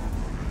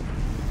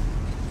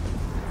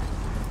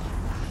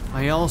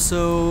 I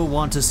also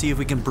want to see if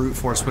we can brute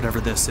force whatever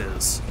this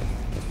is.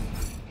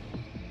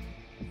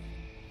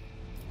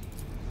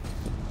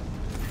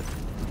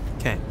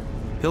 Okay.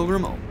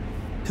 Pilgrim,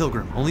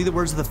 only the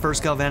words of the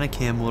first galvanic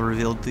hymn will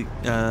reveal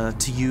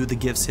to you the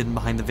gifts hidden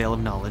behind the veil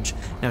of knowledge.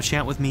 Now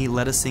chant with me,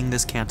 let us sing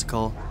this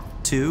canticle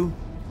to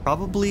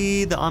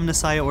probably the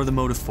Omnissiah or the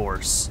motive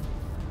force.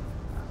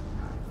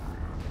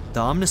 The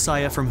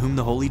Omnissiah from whom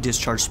the holy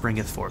discharge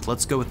springeth forth.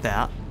 Let's go with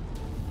that.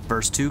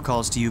 Verse 2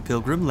 calls to you,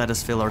 Pilgrim, let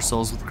us fill our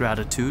souls with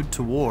gratitude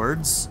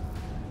towards...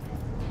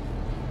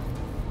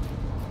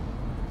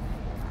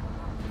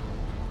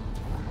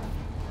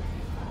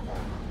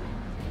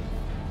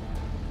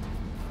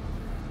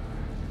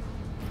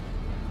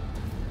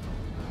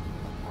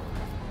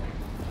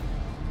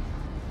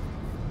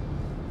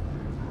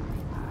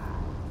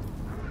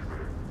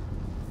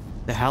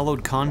 the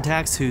hallowed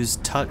contacts whose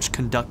touch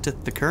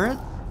conducteth the current?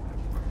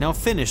 Now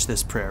finish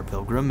this prayer,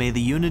 Pilgrim. May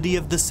the unity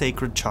of the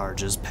sacred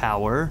charges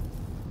power...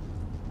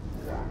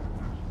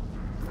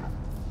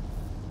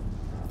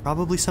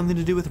 probably something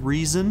to do with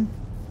reason?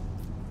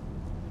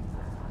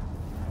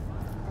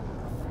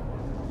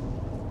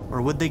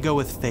 Or would they go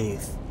with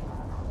faith?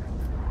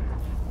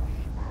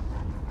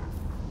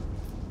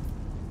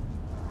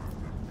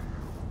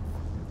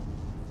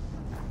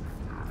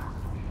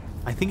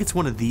 I think it's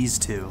one of these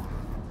two.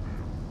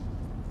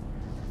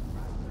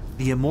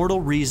 The immortal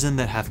reason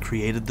that hath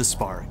created the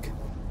spark.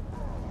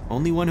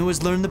 Only one who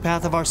has learned the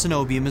path of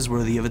Arsenobium is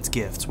worthy of its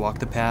gifts. Walk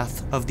the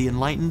path of the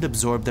enlightened,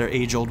 absorb their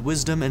age-old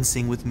wisdom, and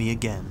sing with me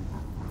again.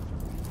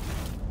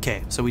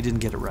 Okay, so we didn't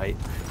get it right.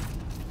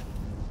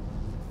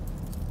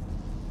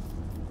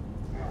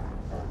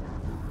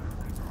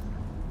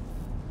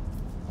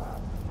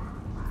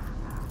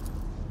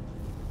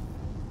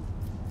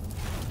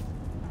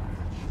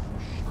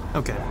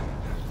 Okay.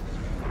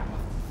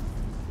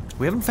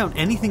 We haven't found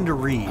anything to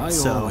read, I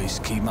always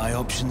keep my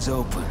options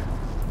open.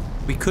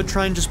 We could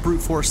try and just brute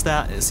force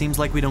that. It seems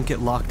like we don't get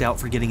locked out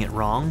for getting it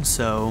wrong,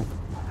 so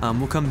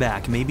we'll come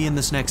back. Maybe in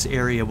this next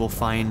area we'll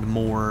find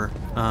more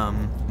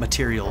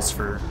materials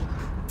for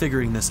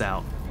figuring this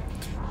out.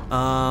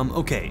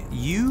 Okay,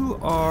 you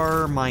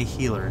are my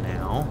healer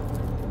now.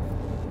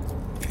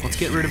 Let's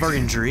get rid of our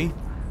injury.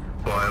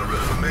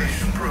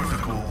 Bioreformation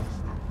protocol.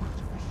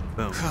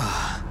 Boom.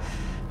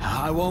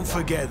 I won't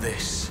forget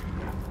this.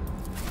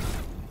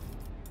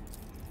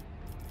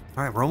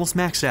 Alright, we're almost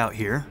maxed out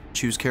here.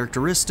 Choose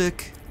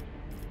characteristic.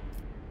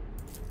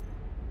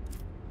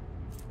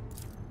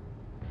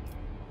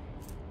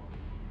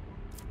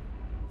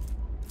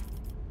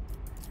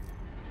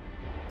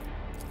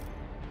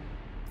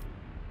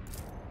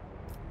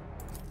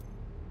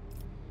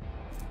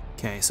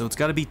 Okay, so it's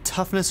got to be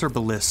toughness or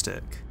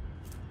ballistic.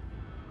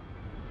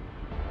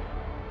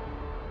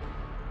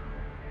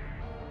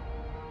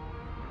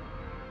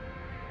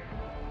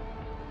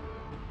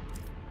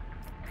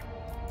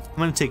 I'm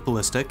going to take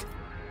ballistic.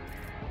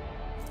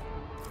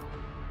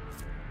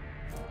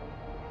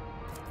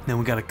 Then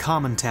we got a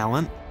common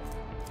talent.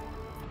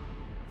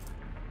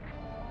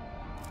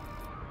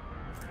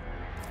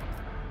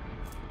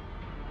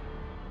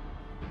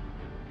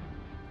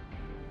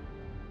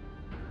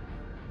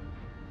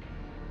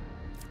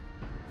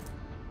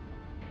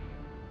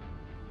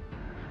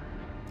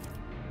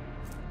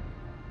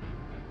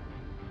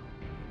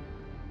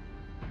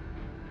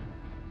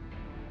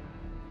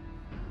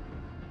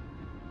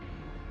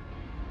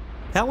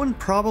 That one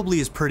probably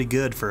is pretty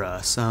good for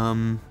us.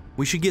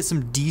 We should get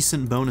some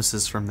decent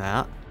bonuses from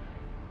that.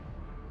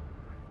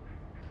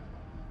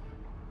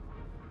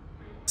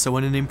 So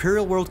when an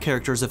Imperial World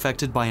character is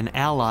affected by an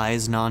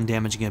ally's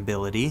non-damaging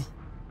ability,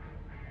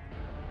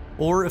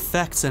 or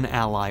affects an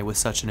ally with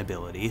such an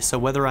ability, so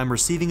whether I'm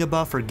receiving a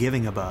buff or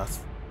giving a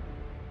buff,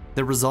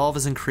 the resolve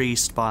is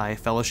increased by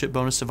fellowship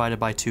bonus divided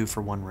by 2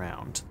 for 1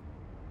 round.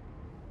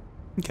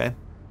 Okay.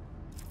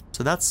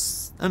 So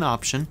that's an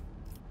option.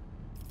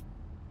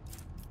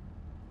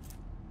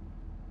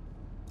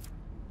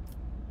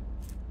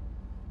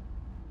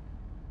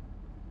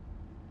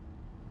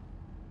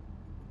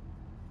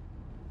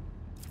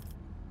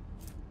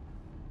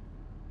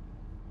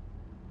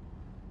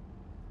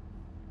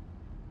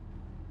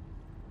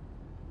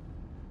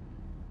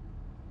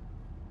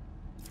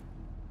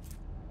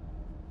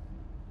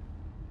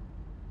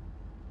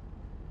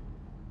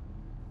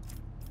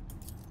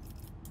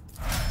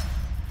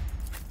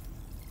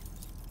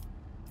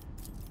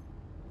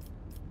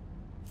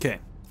 Okay.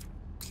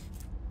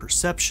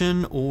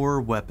 Perception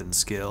or weapon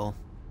skill.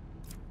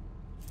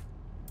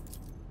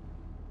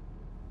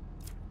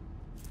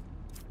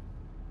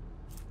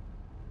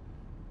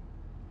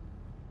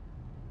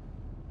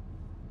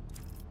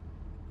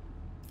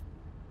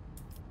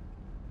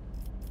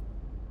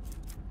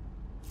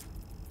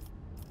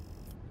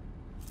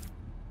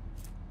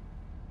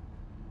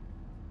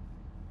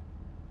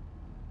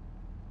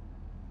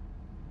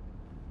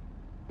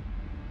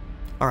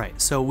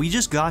 Alright, so we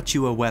just got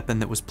you a weapon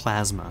that was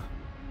plasma,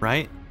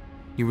 right?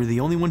 You were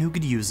the only one who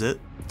could use it.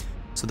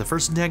 So the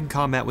first attack in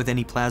combat with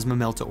any plasma,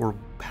 melt, or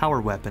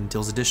power weapon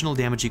deals additional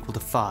damage equal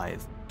to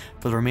 5.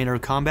 For the remainder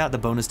of combat, the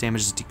bonus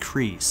damage is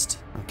decreased,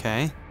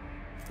 okay?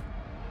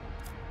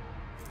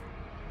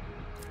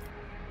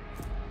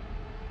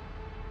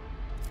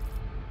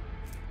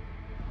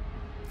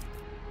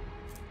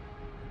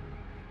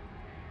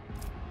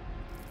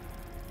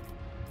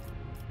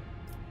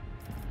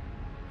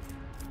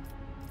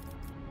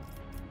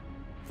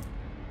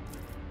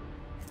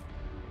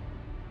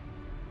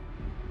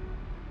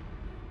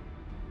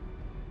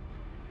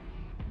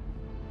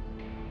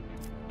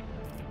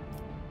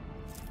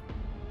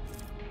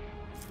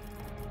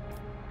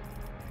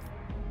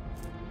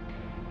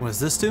 What does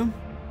this do?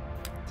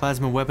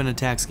 Plasma weapon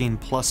attacks gain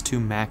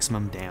 +2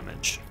 maximum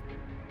damage.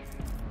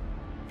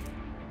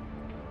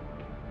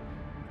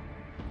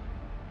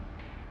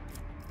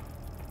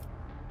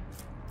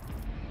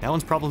 That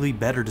one's probably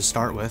better to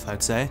start with,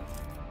 I'd say.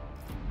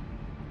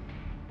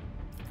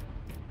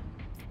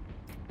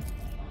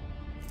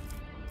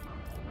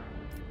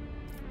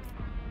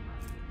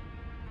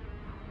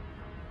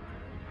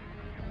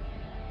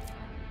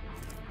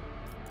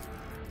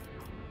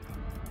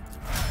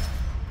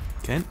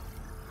 Okay.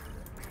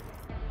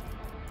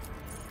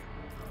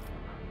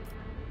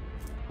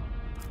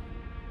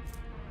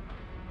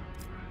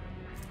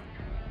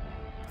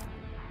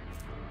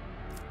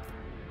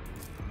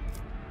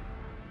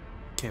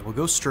 Okay, we'll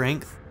go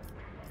strength.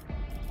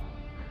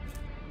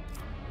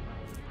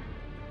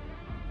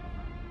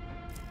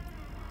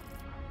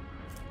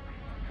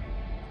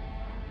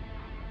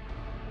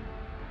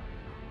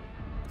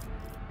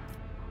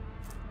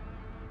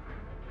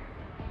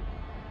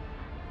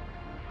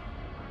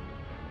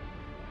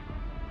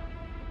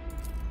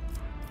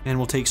 And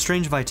we'll take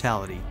Strange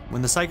Vitality.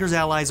 When the Psyker's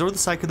allies or the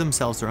Psyker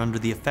themselves are under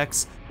the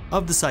effects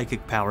of the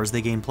psychic powers,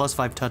 they gain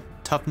 +5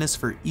 toughness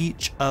for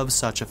each of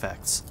such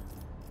effects.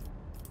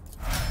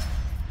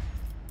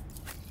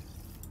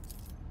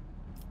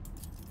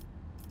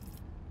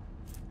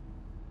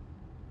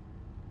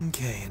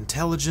 Okay,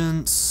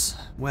 intelligence,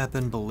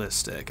 weapon,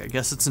 ballistic. I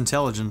guess it's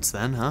intelligence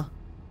then, huh?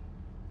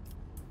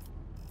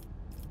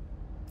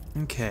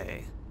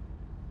 Okay.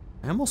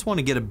 I almost want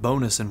to get a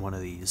bonus in one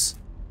of these.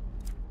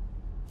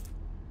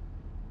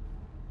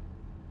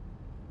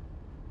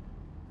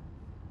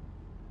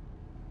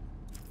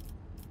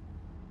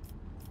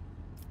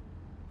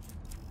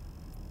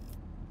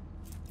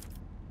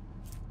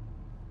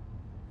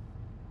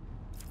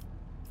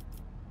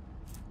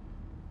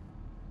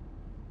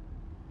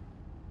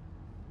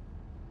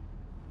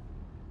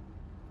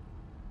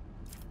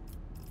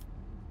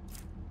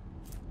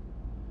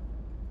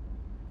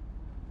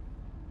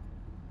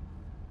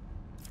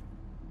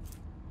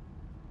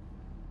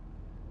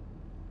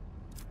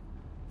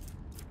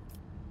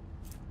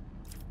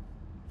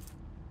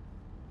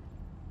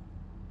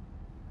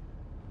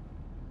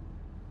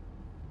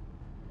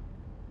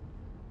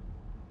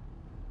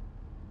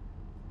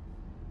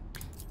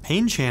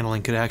 Pain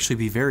channeling could actually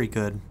be very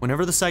good.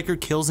 Whenever the Psyker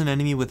kills an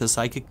enemy with a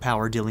psychic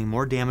power dealing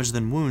more damage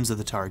than wounds to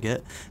the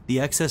target, the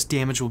excess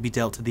damage will be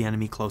dealt to the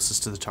enemy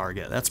closest to the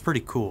target. That's pretty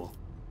cool.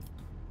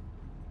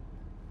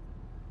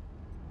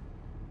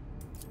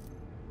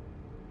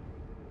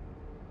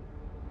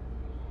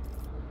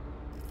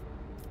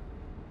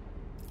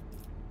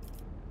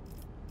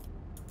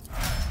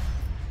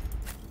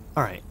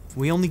 Alright,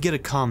 we only get a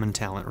common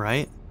talent,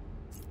 right?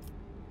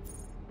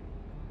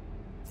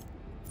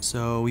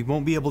 So we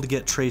won't be able to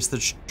get Trace the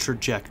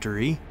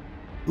Trajectory.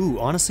 Ooh,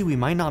 honestly, we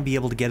might not be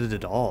able to get it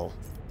at all.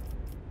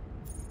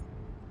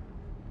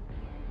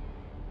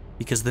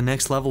 Because the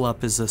next level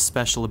up is a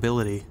special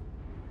ability.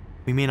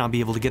 We may not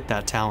be able to get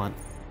that talent.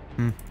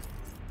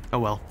 Oh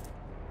well.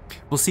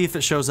 We'll see if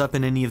it shows up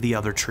in any of the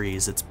other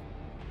trees. It's...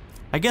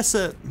 I guess,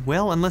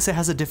 well, unless it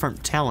has a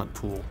different talent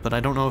pool, but I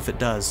don't know if it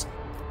does.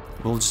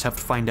 We'll just have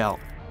to find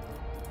out.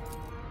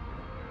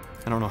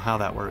 I don't know how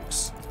that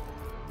works.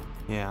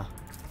 Yeah.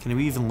 Can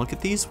we even look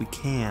at these? We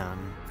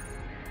can.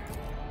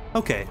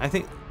 Okay, I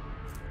think...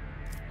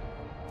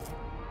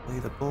 Play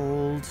the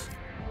bold.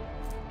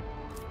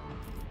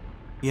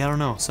 Yeah, I don't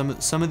know.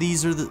 Some of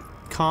these are the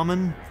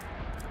common.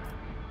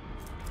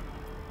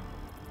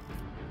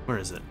 Where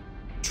is it?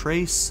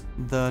 Trace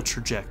the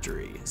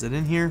trajectory. Is it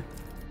in here?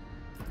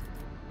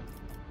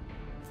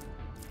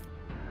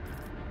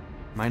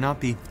 Might not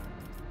be.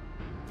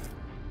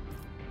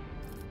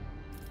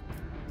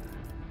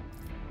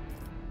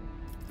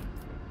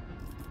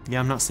 Yeah,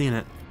 I'm not seeing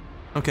it.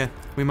 Okay,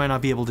 we might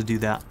not be able to do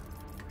that.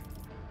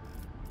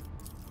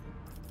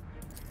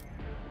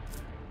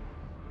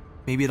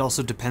 Maybe it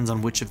also depends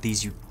on which of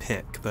these you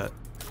pick, but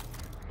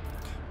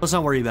let's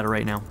not worry about it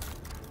right now.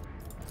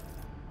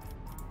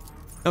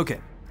 Okay.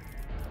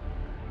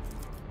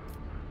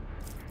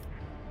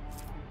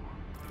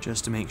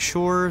 Just to make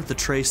sure, the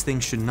trace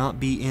thing should not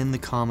be in the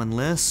common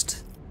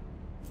list.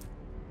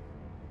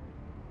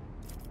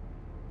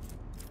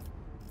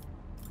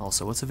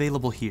 Also, what's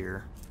available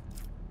here?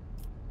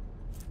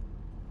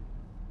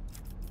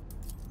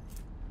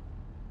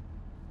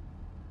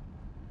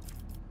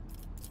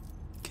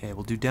 Okay,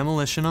 we'll do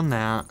demolition on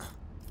that.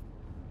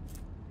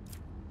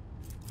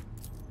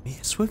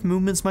 Yeah, swift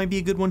movements might be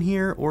a good one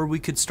here, or we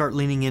could start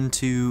leaning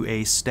into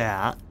a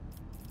stat.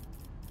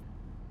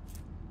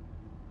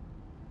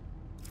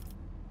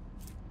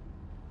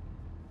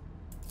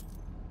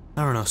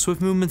 I don't know, swift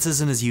movements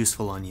isn't as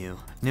useful on you.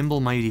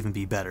 Nimble might even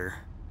be better.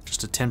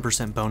 Just a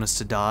 10% bonus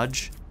to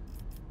dodge.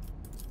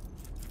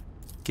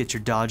 Get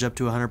your dodge up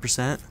to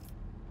 100%.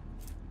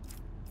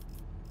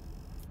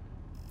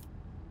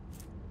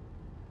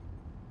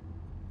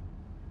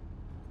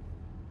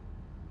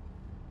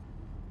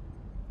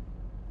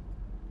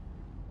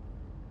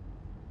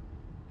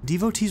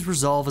 Devotee's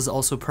resolve is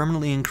also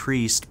permanently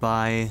increased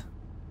by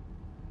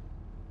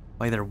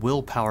their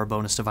willpower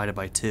bonus divided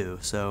by 2,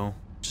 so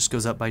just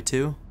goes up by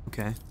 2?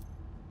 Okay.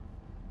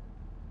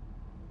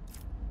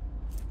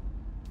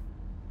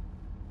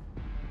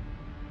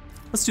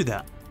 Let's do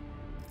that.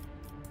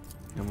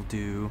 And we'll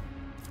do...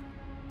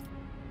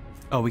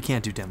 Oh, we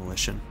can't do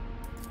demolition.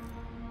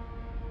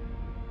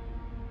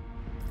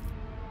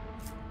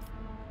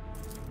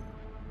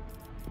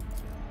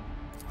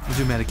 We'll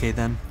do Medicaid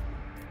then.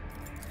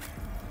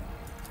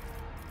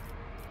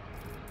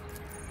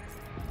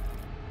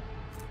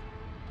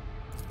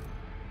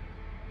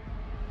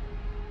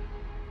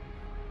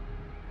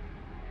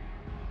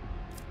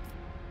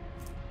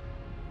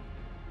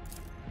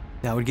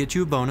 That would get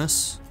you a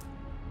bonus.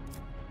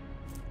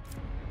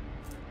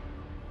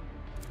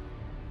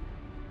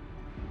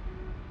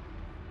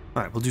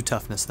 Alright, we'll do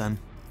toughness then.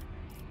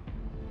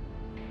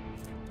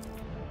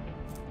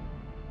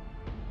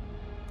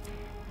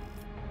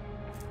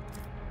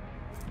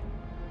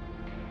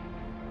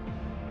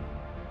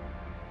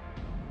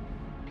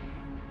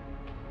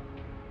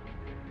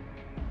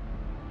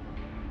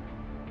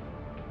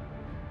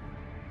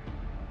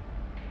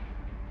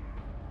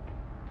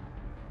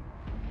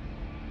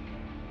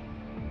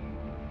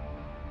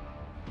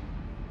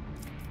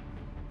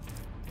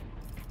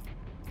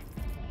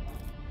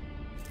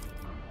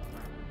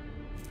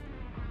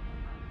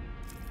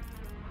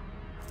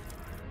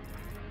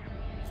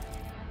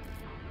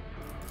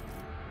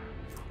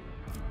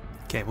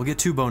 Okay, we'll get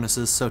 2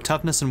 bonuses, so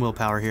toughness and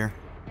willpower here.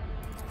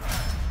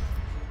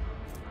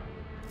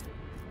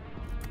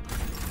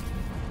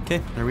 Okay,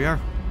 there we are.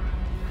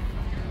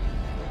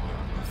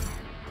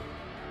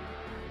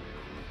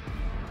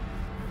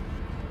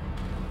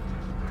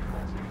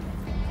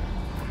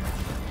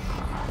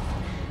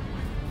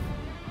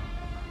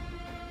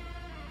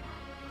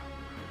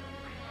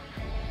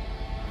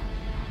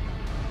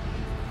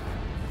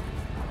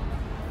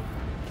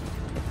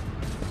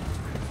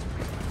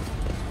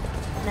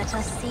 Let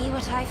us see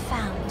what I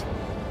found.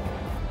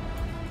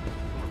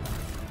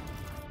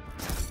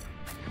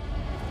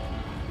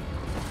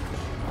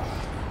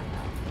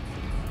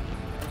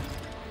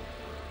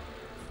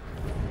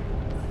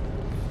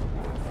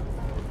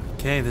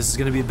 Okay, this is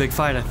gonna be a big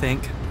fight, I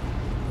think.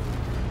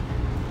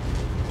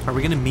 Are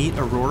we gonna meet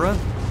Aurora?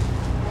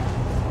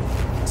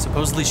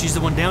 Supposedly she's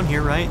the one down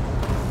here, right?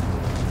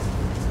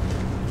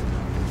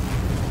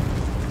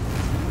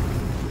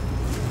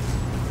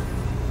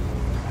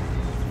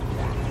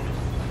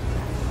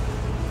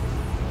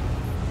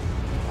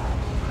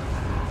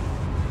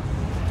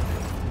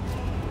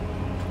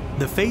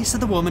 The face of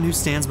the woman who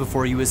stands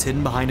before you is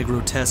hidden behind a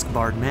grotesque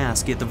barred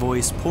mask, yet the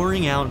voice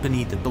pouring out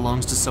beneath it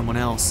belongs to someone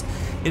else.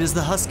 It is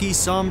the husky,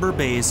 somber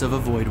bass of a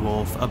void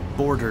wolf, a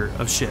boarder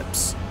of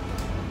ships.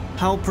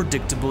 How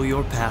predictable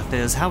your path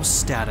is, how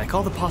static,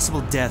 all the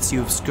possible deaths you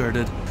have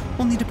skirted,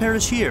 only to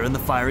perish here in the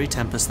fiery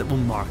tempest that will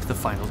mark the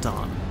final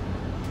dawn.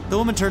 The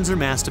woman turns her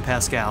mask to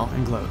Pascal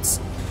and gloats.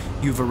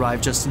 You've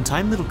arrived just in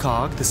time, little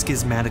cog. The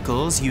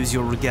schismaticals use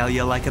your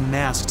regalia like a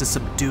mask to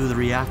subdue the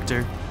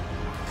reactor.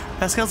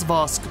 Pascal's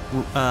Vosk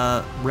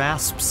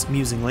rasps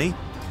musingly.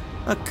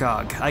 A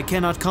cog, I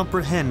cannot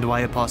comprehend why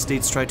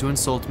apostates try to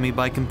insult me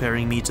by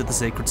comparing me to the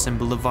sacred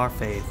symbol of our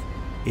faith.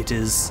 It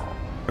is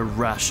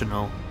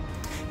irrational.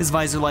 His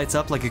visor lights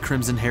up like a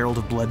crimson herald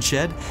of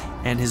bloodshed,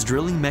 and his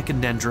drilling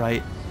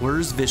mechandendrite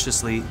whirs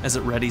viciously as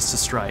it readies to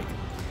strike.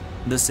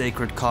 The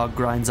sacred cog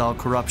grinds all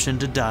corruption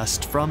to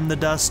dust. From the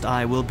dust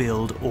I will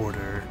build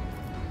order.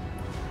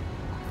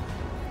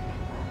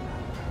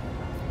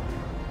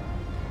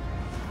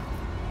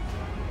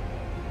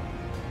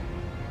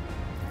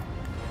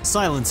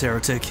 Silence,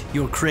 heretic.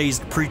 Your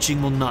crazed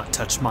preaching will not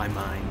touch my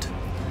mind.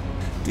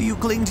 Do you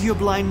cling to your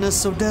blindness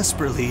so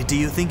desperately? Do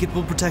you think it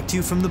will protect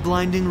you from the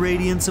blinding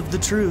radiance of the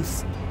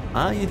truth?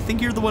 You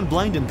think you're the one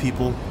blinding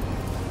people.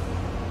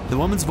 The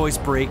woman's voice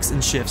breaks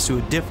and shifts to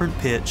a different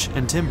pitch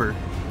and timbre.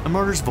 A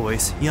martyr's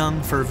voice,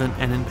 young, fervent,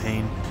 and in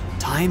pain.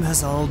 Time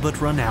has all but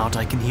run out.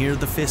 I can hear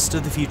the fist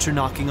of the future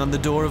knocking on the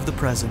door of the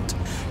present.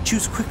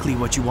 Choose quickly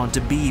what you want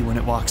to be when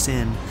it walks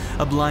in.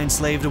 A blind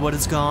slave to what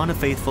is gone, a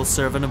faithful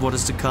servant of what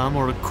is to come,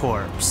 or a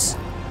corpse.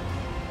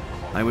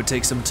 I would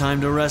take some time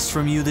to wrest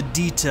from you the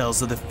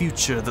details of the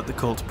future that the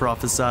cult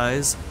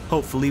prophesies.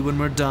 Hopefully when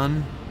we're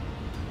done,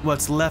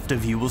 what's left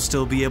of you will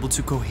still be able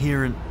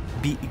to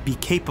be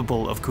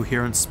capable of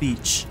coherent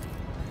speech.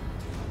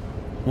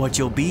 What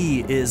you'll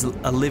be is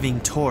a living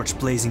torch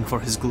blazing for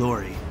his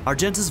glory.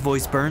 Argenta's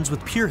voice burns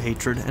with pure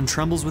hatred and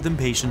trembles with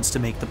impatience to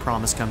make the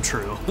promise come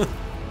true.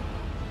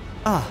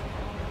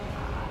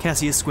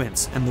 Cassius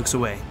squints and looks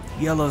away.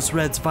 Yellows,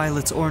 reds,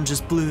 violets, oranges,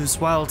 blues,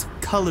 wild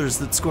colors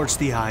that scorch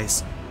the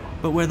eyes.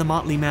 But where the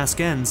motley mask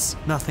ends,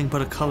 nothing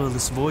but a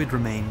colorless void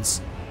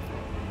remains.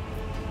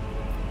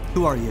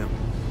 Who are you?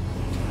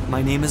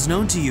 My name is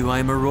known to you. I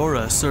am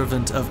Aurora,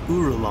 servant of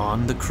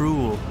Urulon the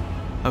Cruel.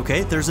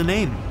 Okay, there's a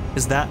name.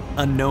 Is that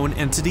a known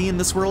entity in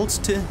this world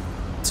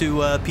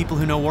to people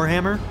who know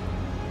Warhammer?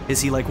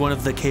 Is he like one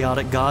of the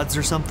chaotic gods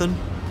or something?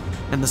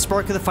 And the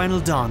spark of the final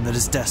dawn that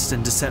is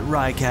destined to set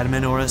Rykad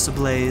Menoris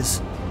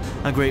ablaze.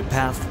 A great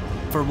path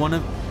for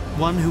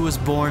one who was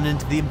born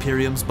into the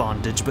Imperium's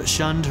bondage but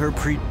shunned her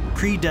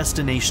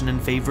predestination in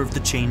favor of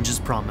the changes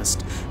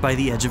promised by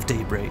the edge of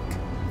daybreak.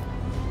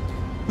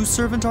 Whose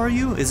servant are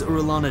you? Is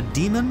Urulon a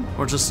demon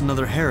or just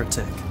another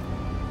heretic?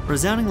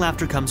 Resounding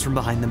laughter comes from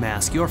behind the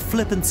mask. Your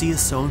flippancy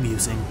is so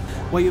amusing.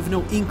 While you have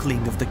no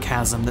inkling of the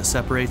chasm that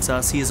separates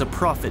us, he is a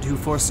prophet who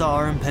foresaw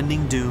our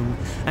impending doom,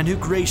 and who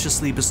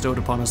graciously bestowed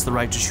upon us the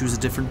right to choose a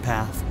different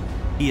path.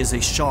 He is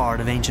a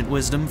shard of ancient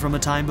wisdom from a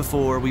time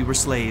before we were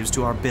slaves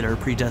to our bitter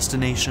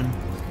predestination.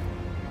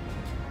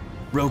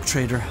 Rogue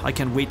traitor, I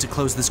can't wait to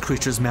close this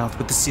creature's mouth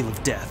with the seal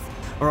of death.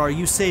 Or are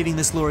you saving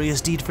this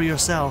glorious deed for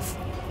yourself?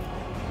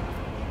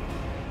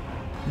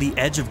 The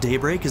Edge of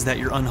Daybreak, is that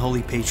your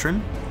unholy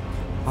patron?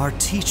 Our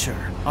teacher,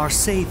 our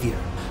savior,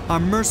 our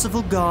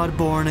merciful God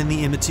born in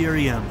the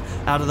Imperium,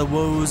 out of the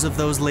woes of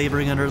those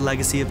laboring under a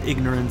legacy of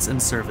ignorance and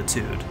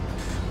servitude.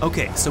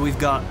 Okay, so we've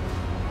got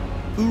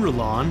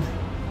Urulon,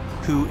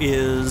 who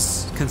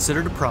is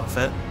considered a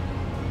prophet,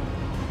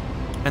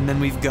 and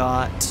then we've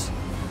got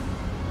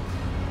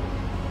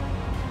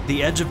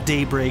the Edge of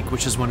Daybreak,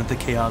 which is one of the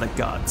chaotic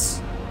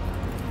gods.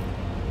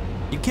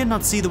 You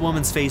cannot see the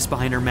woman's face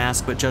behind her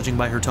mask, but judging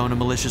by her tone of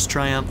malicious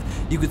triumph,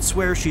 you could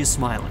swear she is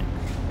smiling.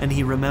 And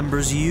he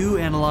remembers you,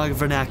 analog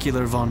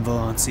vernacular von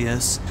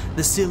Valancius.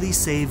 The silly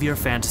savior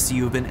fantasy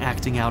you have been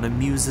acting out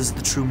amuses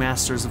the true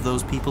masters of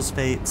those people's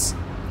fates.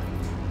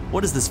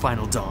 What is this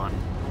final dawn?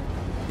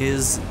 It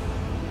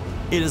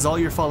is all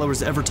your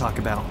followers ever talk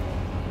about.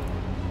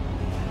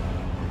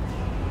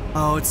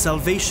 Oh, it's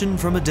salvation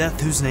from a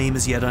death whose name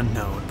is yet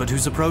unknown, but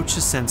whose approach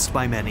is sensed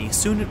by many.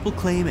 Soon it will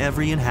claim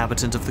every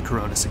inhabitant of the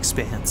Koronus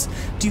Expanse.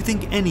 Do you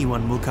think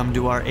anyone will come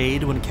to our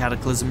aid when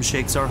cataclysm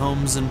shakes our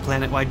homes and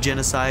planet-wide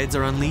genocides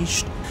are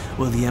unleashed?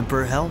 Will the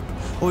Emperor help?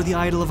 Or the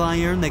Idol of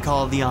Iron they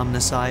call the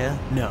Omnissiah?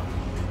 No.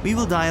 We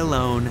will die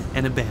alone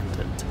and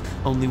abandoned.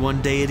 Only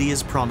one deity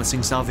is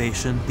promising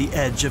salvation, the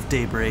Edge of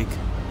Daybreak.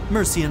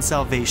 Mercy and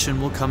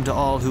salvation will come to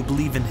all who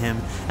believe in him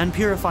and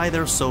purify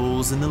their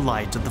souls in the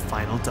light of the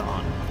final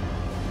dawn.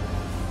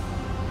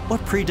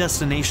 What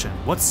predestination?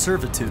 What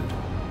servitude?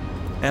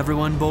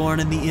 Everyone born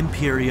in the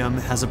Imperium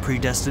has a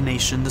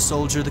predestination. The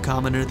soldier, the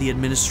commoner, the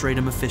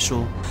administratum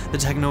official, the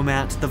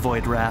technomat, the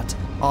void rat.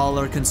 All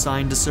are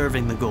consigned to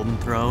serving the Golden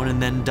Throne and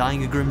then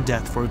dying a grim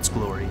death for its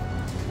glory.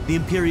 The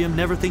Imperium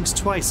never thinks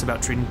twice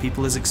about treating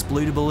people as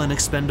exploitable and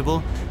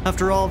expendable.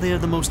 After all, they are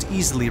the most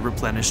easily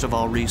replenished of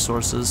all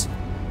resources.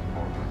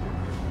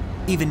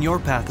 Even your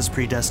path is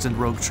predestined,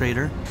 rogue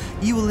traitor.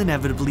 You will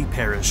inevitably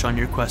perish on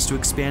your quest to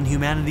expand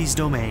humanity's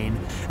domain,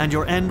 and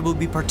your end will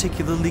be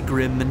particularly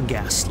grim and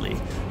ghastly.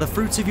 The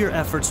fruits of your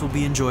efforts will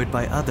be enjoyed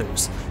by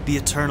others, the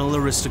eternal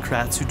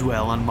aristocrats who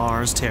dwell on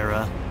Mars,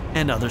 Terra,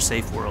 and other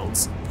safe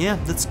worlds. Yeah,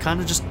 that's kind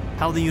of just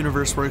how the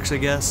universe works, I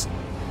guess.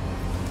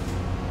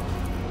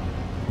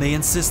 They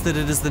insist that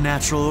it is the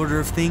natural order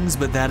of things,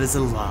 but that is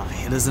a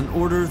lie. It is an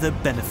order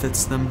that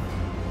benefits them.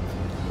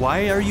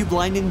 Why are you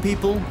blinding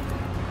people?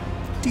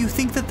 Do you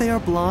think that they are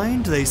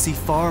blind? They see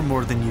far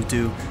more than you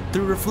do.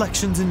 Through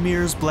reflections and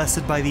mirrors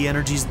blessed by the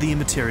energies of the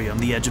Imperium,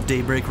 the Edge of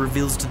Daybreak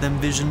reveals to them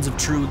visions of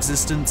true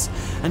existence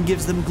and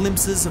gives them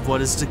glimpses of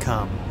what is to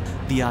come.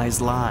 The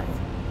eyes lie.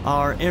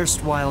 Our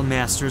erstwhile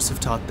masters have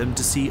taught them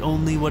to see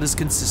only what is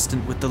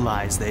consistent with the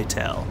lies they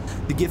tell.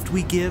 The gift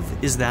we give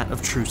is that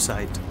of true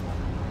sight.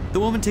 The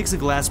woman takes a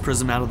glass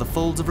prism out of the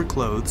folds of her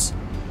clothes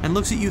and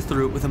looks at you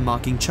through it with a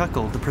mocking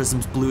chuckle. The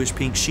prism's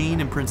bluish-pink sheen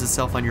imprints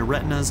itself on your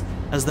retinas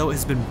as though it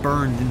has been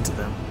burned into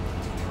them.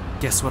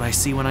 Guess what I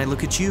see when I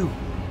look at you?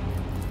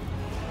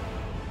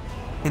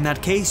 In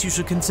that case, you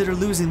should consider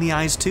losing the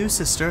eyes too,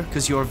 sister,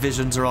 because your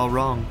visions are all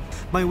wrong.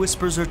 My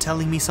whispers are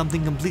telling me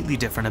something completely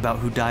different about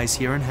who dies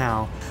here and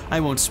how. I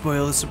won't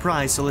spoil the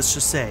surprise, so let's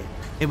just say,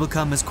 it will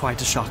come as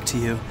quite a shock to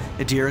you.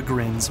 Adira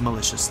grins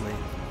maliciously.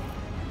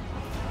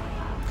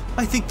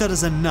 I think that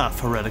is enough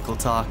heretical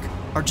talk.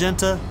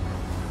 Argenta,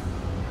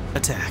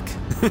 attack.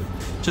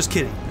 Just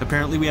kidding.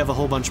 Apparently we have a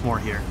whole bunch more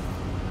here.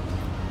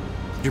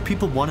 Your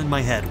people won in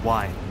my head.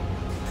 Why?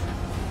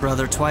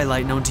 Brother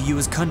Twilight, known to you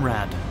as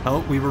Conrad.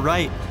 Oh, we were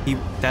right.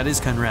 That is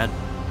Conrad.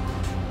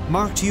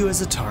 Marked you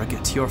as a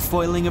target. Your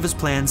foiling of his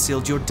plan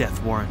sealed your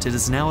death warrant. It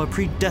is now a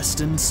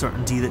predestined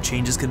certainty that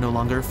changes can no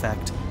longer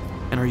affect.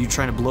 And are you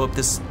trying to blow up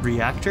this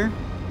reactor?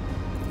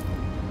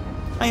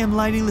 I am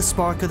lighting the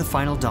spark of the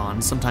final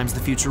dawn. Sometimes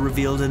the future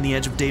revealed in the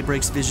Edge of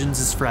Daybreak's visions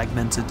is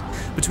fragmented.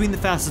 Between the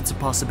facets of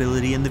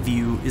possibility and the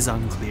view is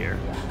unclear.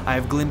 I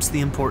have glimpsed the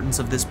importance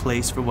of this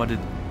place for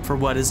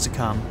what is to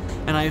come,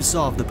 and I have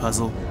solved the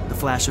puzzle. The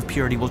flash of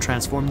purity will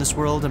transform this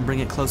world and bring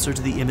it closer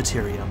to the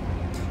Imperium,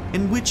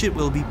 in which it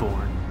will be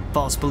born.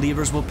 False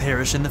believers will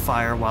perish in the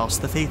fire,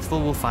 whilst the faithful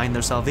will find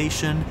their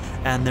salvation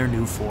and their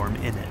new form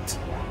in it.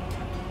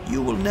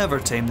 You will never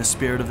tame the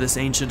spirit of this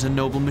ancient and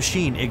noble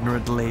machine,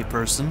 ignorant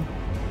layperson.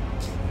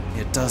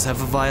 It does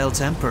have a vile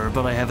temper,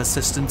 but I have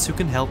assistants who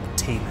can help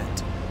tame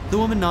it. The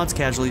woman nods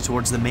casually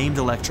towards the maimed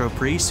electro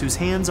priest, whose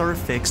hands are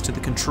affixed to the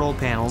control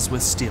panels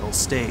with steel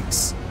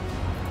stakes.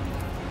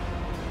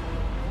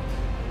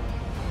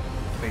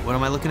 Wait, what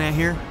am I looking at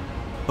here?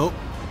 Oh,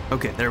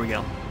 okay, there we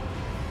go.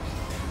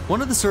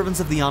 One of the servants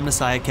of the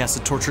Omnissiah casts a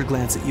tortured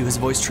glance at you, his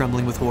voice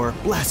trembling with horror.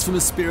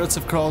 Blasphemous spirits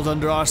have crawled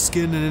under our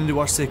skin and into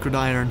our sacred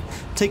iron.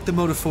 Take the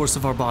motive force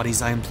of our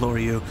bodies, I implore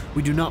you.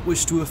 We do not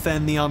wish to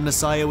offend the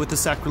Omnissiah with the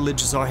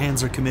sacrileges our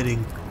hands are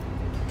committing.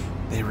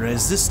 They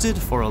resisted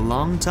for a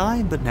long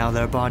time, but now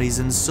their bodies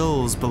and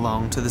souls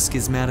belong to the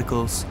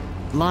schismaticals.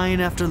 Line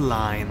after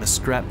line, the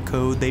scrap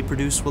code they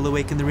produce will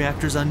awaken the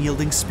reactor's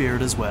unyielding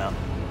spirit as well.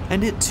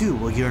 And it too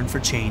will yearn for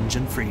change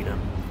and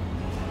freedom.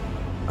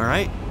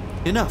 Alright.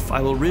 Enough, I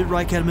will rid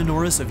Rykad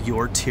Minoris of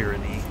your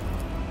tyranny.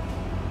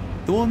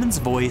 The woman's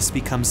voice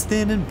becomes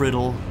thin and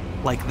brittle,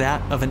 like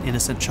that of an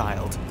innocent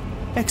child.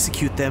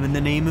 Execute them in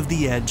the name of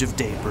the Edge of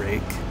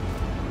Daybreak.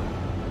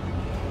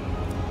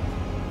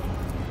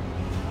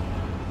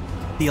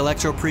 The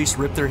Electro Priests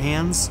rip their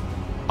hands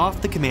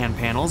off the command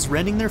panels,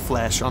 rending their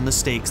flesh on the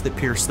stakes that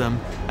pierce them,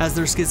 as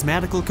their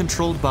schismatical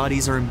controlled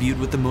bodies are imbued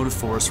with the motive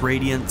force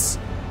radiance.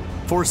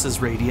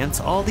 Forces radiance,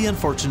 all the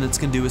unfortunates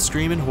can do is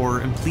scream in horror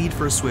and plead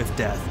for a swift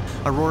death.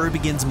 Aurora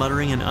begins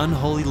muttering an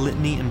unholy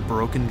litany in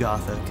broken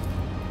Gothic.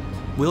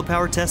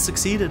 Willpower test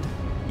succeeded.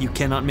 You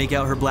cannot make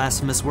out her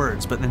blasphemous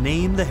words, but the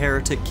name the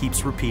heretic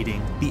keeps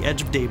repeating. The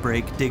Edge of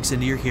Daybreak digs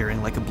into your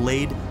hearing like a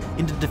blade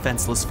into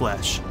defenseless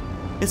flesh.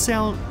 Its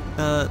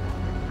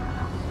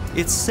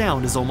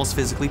sound is almost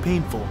physically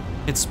painful.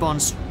 It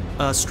spawns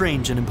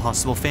strange and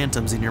impossible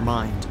phantoms in your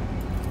mind.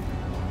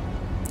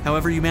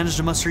 However, you manage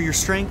to muster your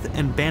strength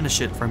and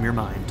banish it from your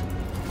mind.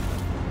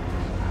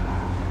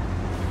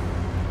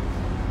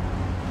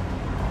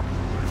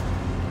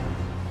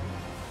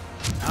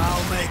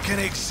 I'll make an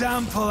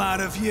example out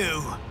of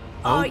you.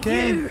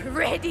 Okay. Are you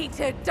ready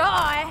to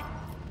die?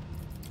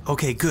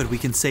 Okay, good, we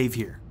can save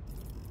here.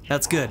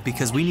 That's good,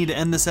 because we need to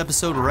end this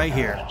episode right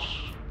here.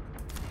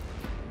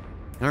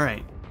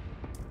 Alright.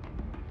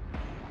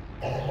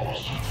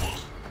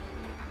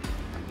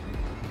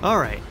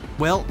 Alright,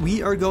 well,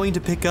 we are going to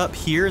pick up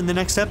here in the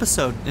next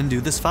episode and do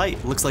this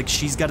fight. Looks like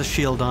she's got a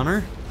shield on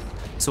her,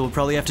 so we'll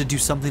probably have to do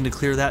something to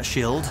clear that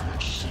shield.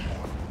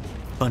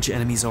 Bunch of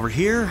enemies over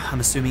here. I'm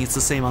assuming it's the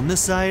same on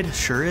this side.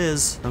 Sure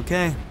is.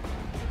 Okay.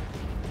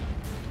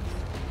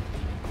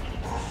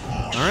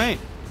 Alright.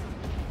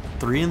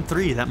 3 and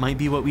 3. That might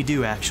be what we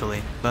do,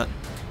 actually. But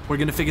we're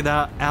going to figure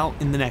that out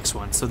in the next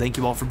one. So thank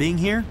you all for being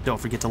here.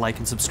 Don't forget to like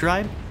and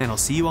subscribe, and I'll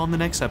see you all in the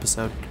next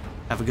episode.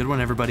 Have a good one,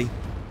 everybody.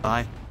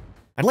 Bye.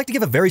 I'd like to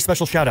give a very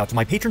special shout out to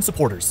my patron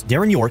supporters: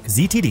 Darren York,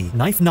 ZTD,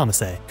 Knife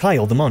Namaste,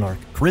 Kyle the Monarch,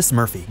 Chris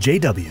Murphy,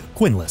 JW,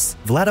 Quinless,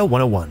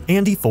 Vlado101,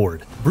 Andy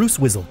Ford, Bruce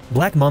Wizzle,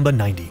 Black Mamba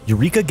 90,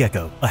 Eureka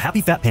Gecko, A Happy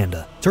Fat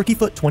Panda,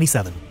 Turkeyfoot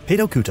 27,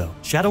 Pedo Kuto,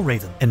 Shadow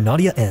Raven, and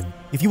Nadia N.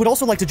 If you would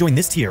also like to join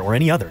this tier or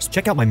any others,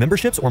 check out my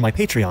memberships or my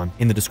Patreon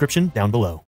in the description down below.